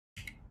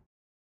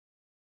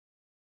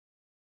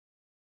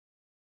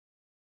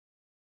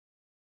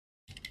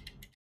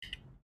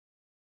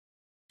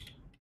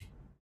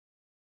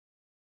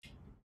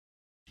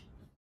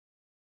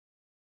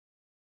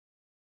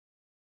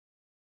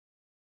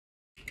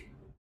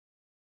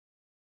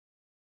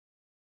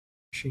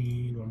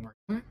 Machine one more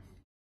time.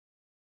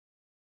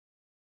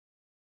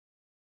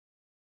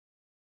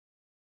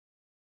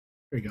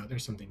 There we go.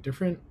 There's something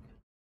different.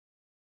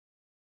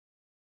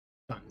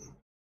 Done.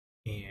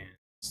 And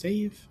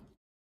save.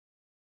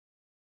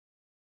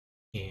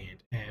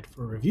 And add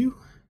for review.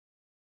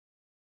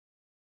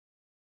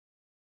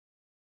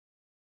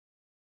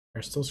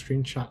 There are still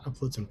screenshot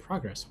uploads in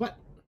progress. What?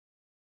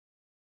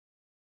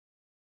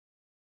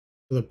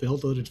 The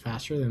build loaded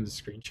faster than the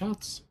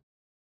screenshots?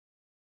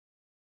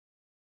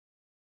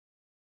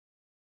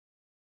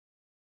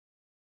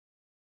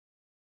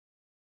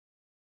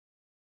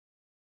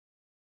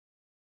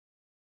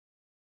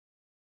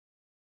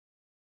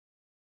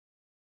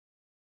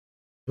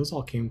 Those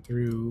all came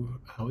through.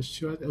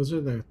 Those are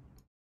the. I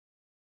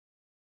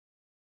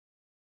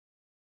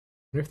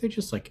wonder if they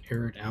just like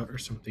errored out or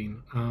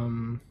something.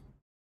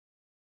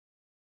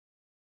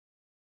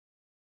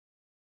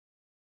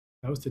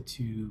 That was the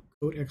two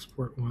code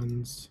export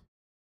ones.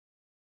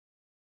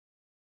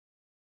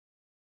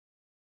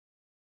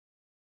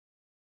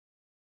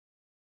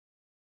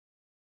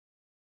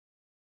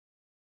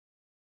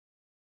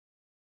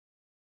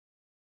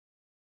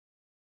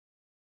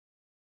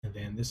 And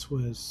then this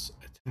was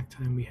attack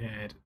time. We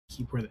had a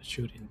keyboard that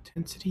showed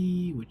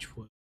intensity, which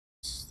was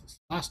this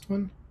last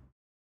one.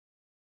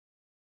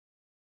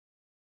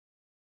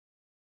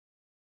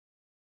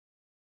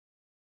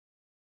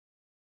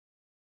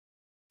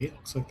 It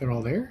looks like they're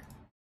all there.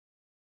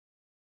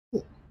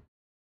 Cool.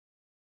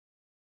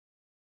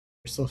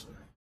 They're still.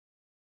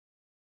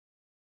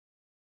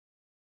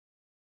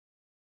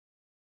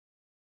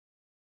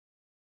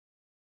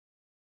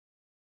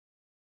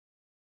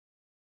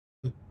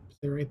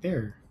 They're right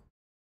there.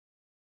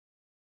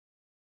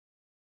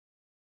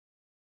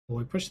 Well,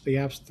 we pushed the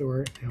App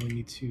Store. Now we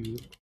need to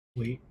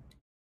wait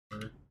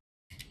for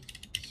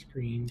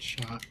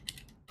screenshot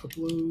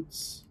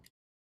uploads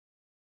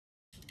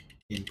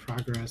in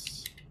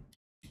progress.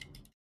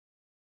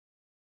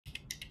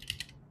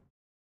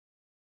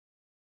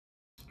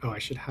 Oh, I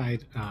should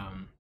hide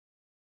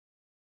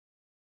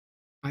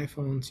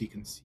iPhone so you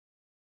can see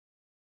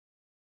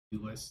the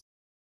list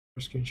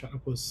for screenshot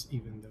uploads,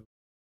 even though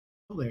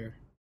they're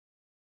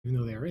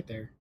right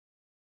there.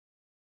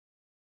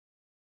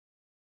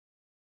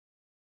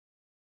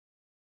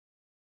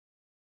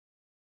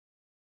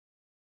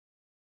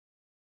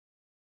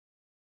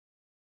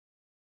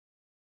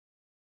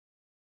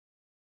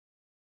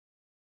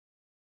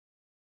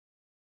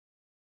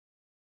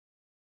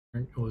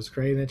 It was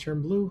gray and then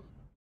turned blue. Is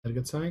that a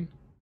good sign?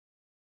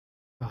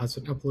 File has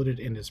been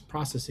uploaded and is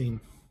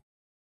processing.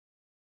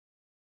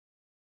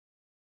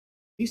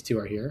 These two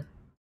are here.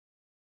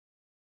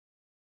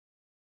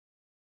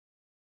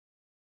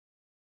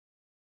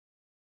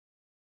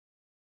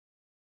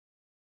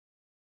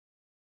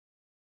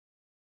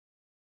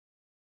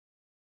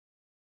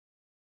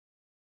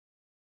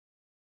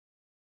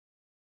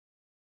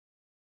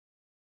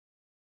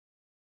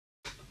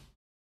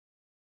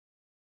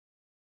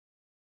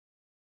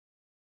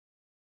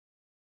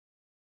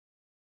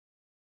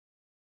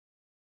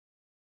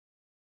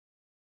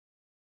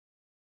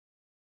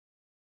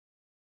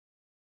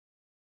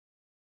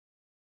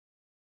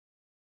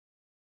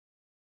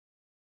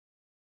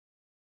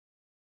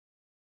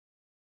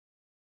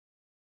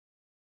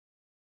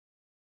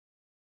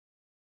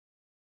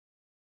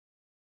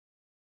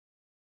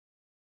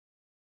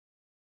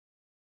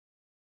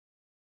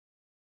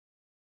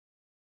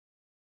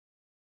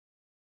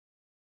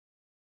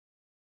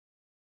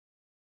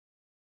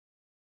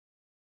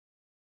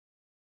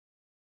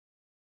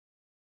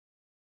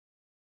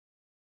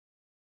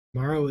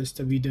 Tomorrow is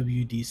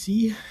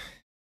WWDC.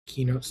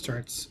 Keynote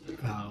starts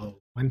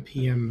 1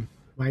 p.m.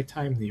 my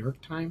time, New York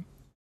time.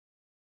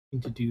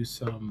 Need to do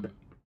some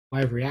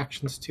live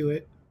reactions to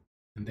it.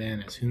 And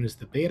then as soon as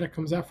the beta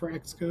comes out for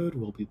Xcode,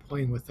 we'll be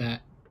playing with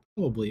that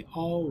probably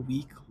all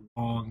week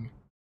long,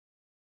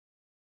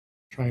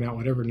 trying out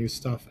whatever new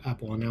stuff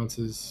Apple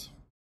announces.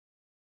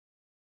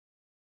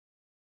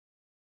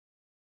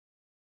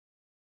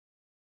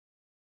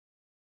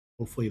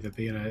 Hopefully the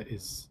beta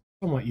is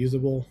somewhat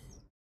usable.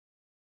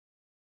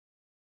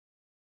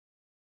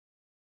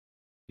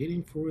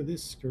 Waiting for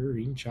this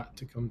screenshot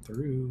to come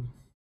through.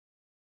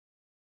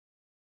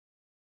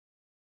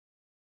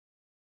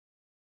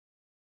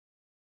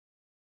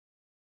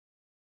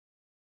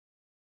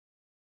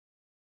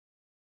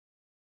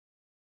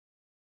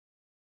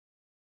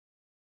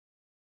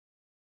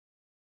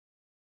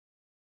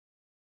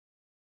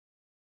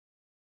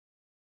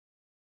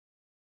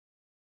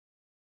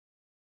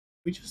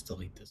 We just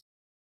delete this.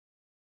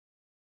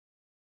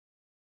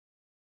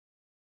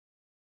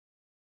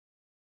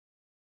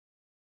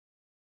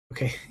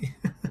 Okay.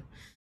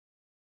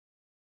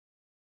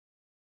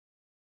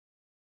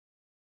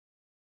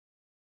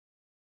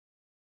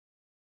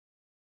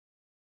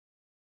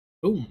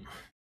 Boom.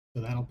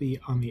 So that'll be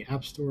on the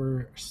App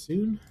Store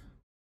soon.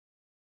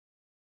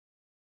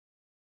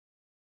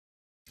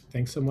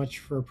 Thanks so much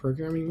for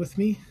programming with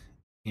me,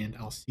 and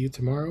I'll see you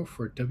tomorrow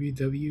for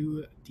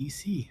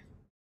WWDC.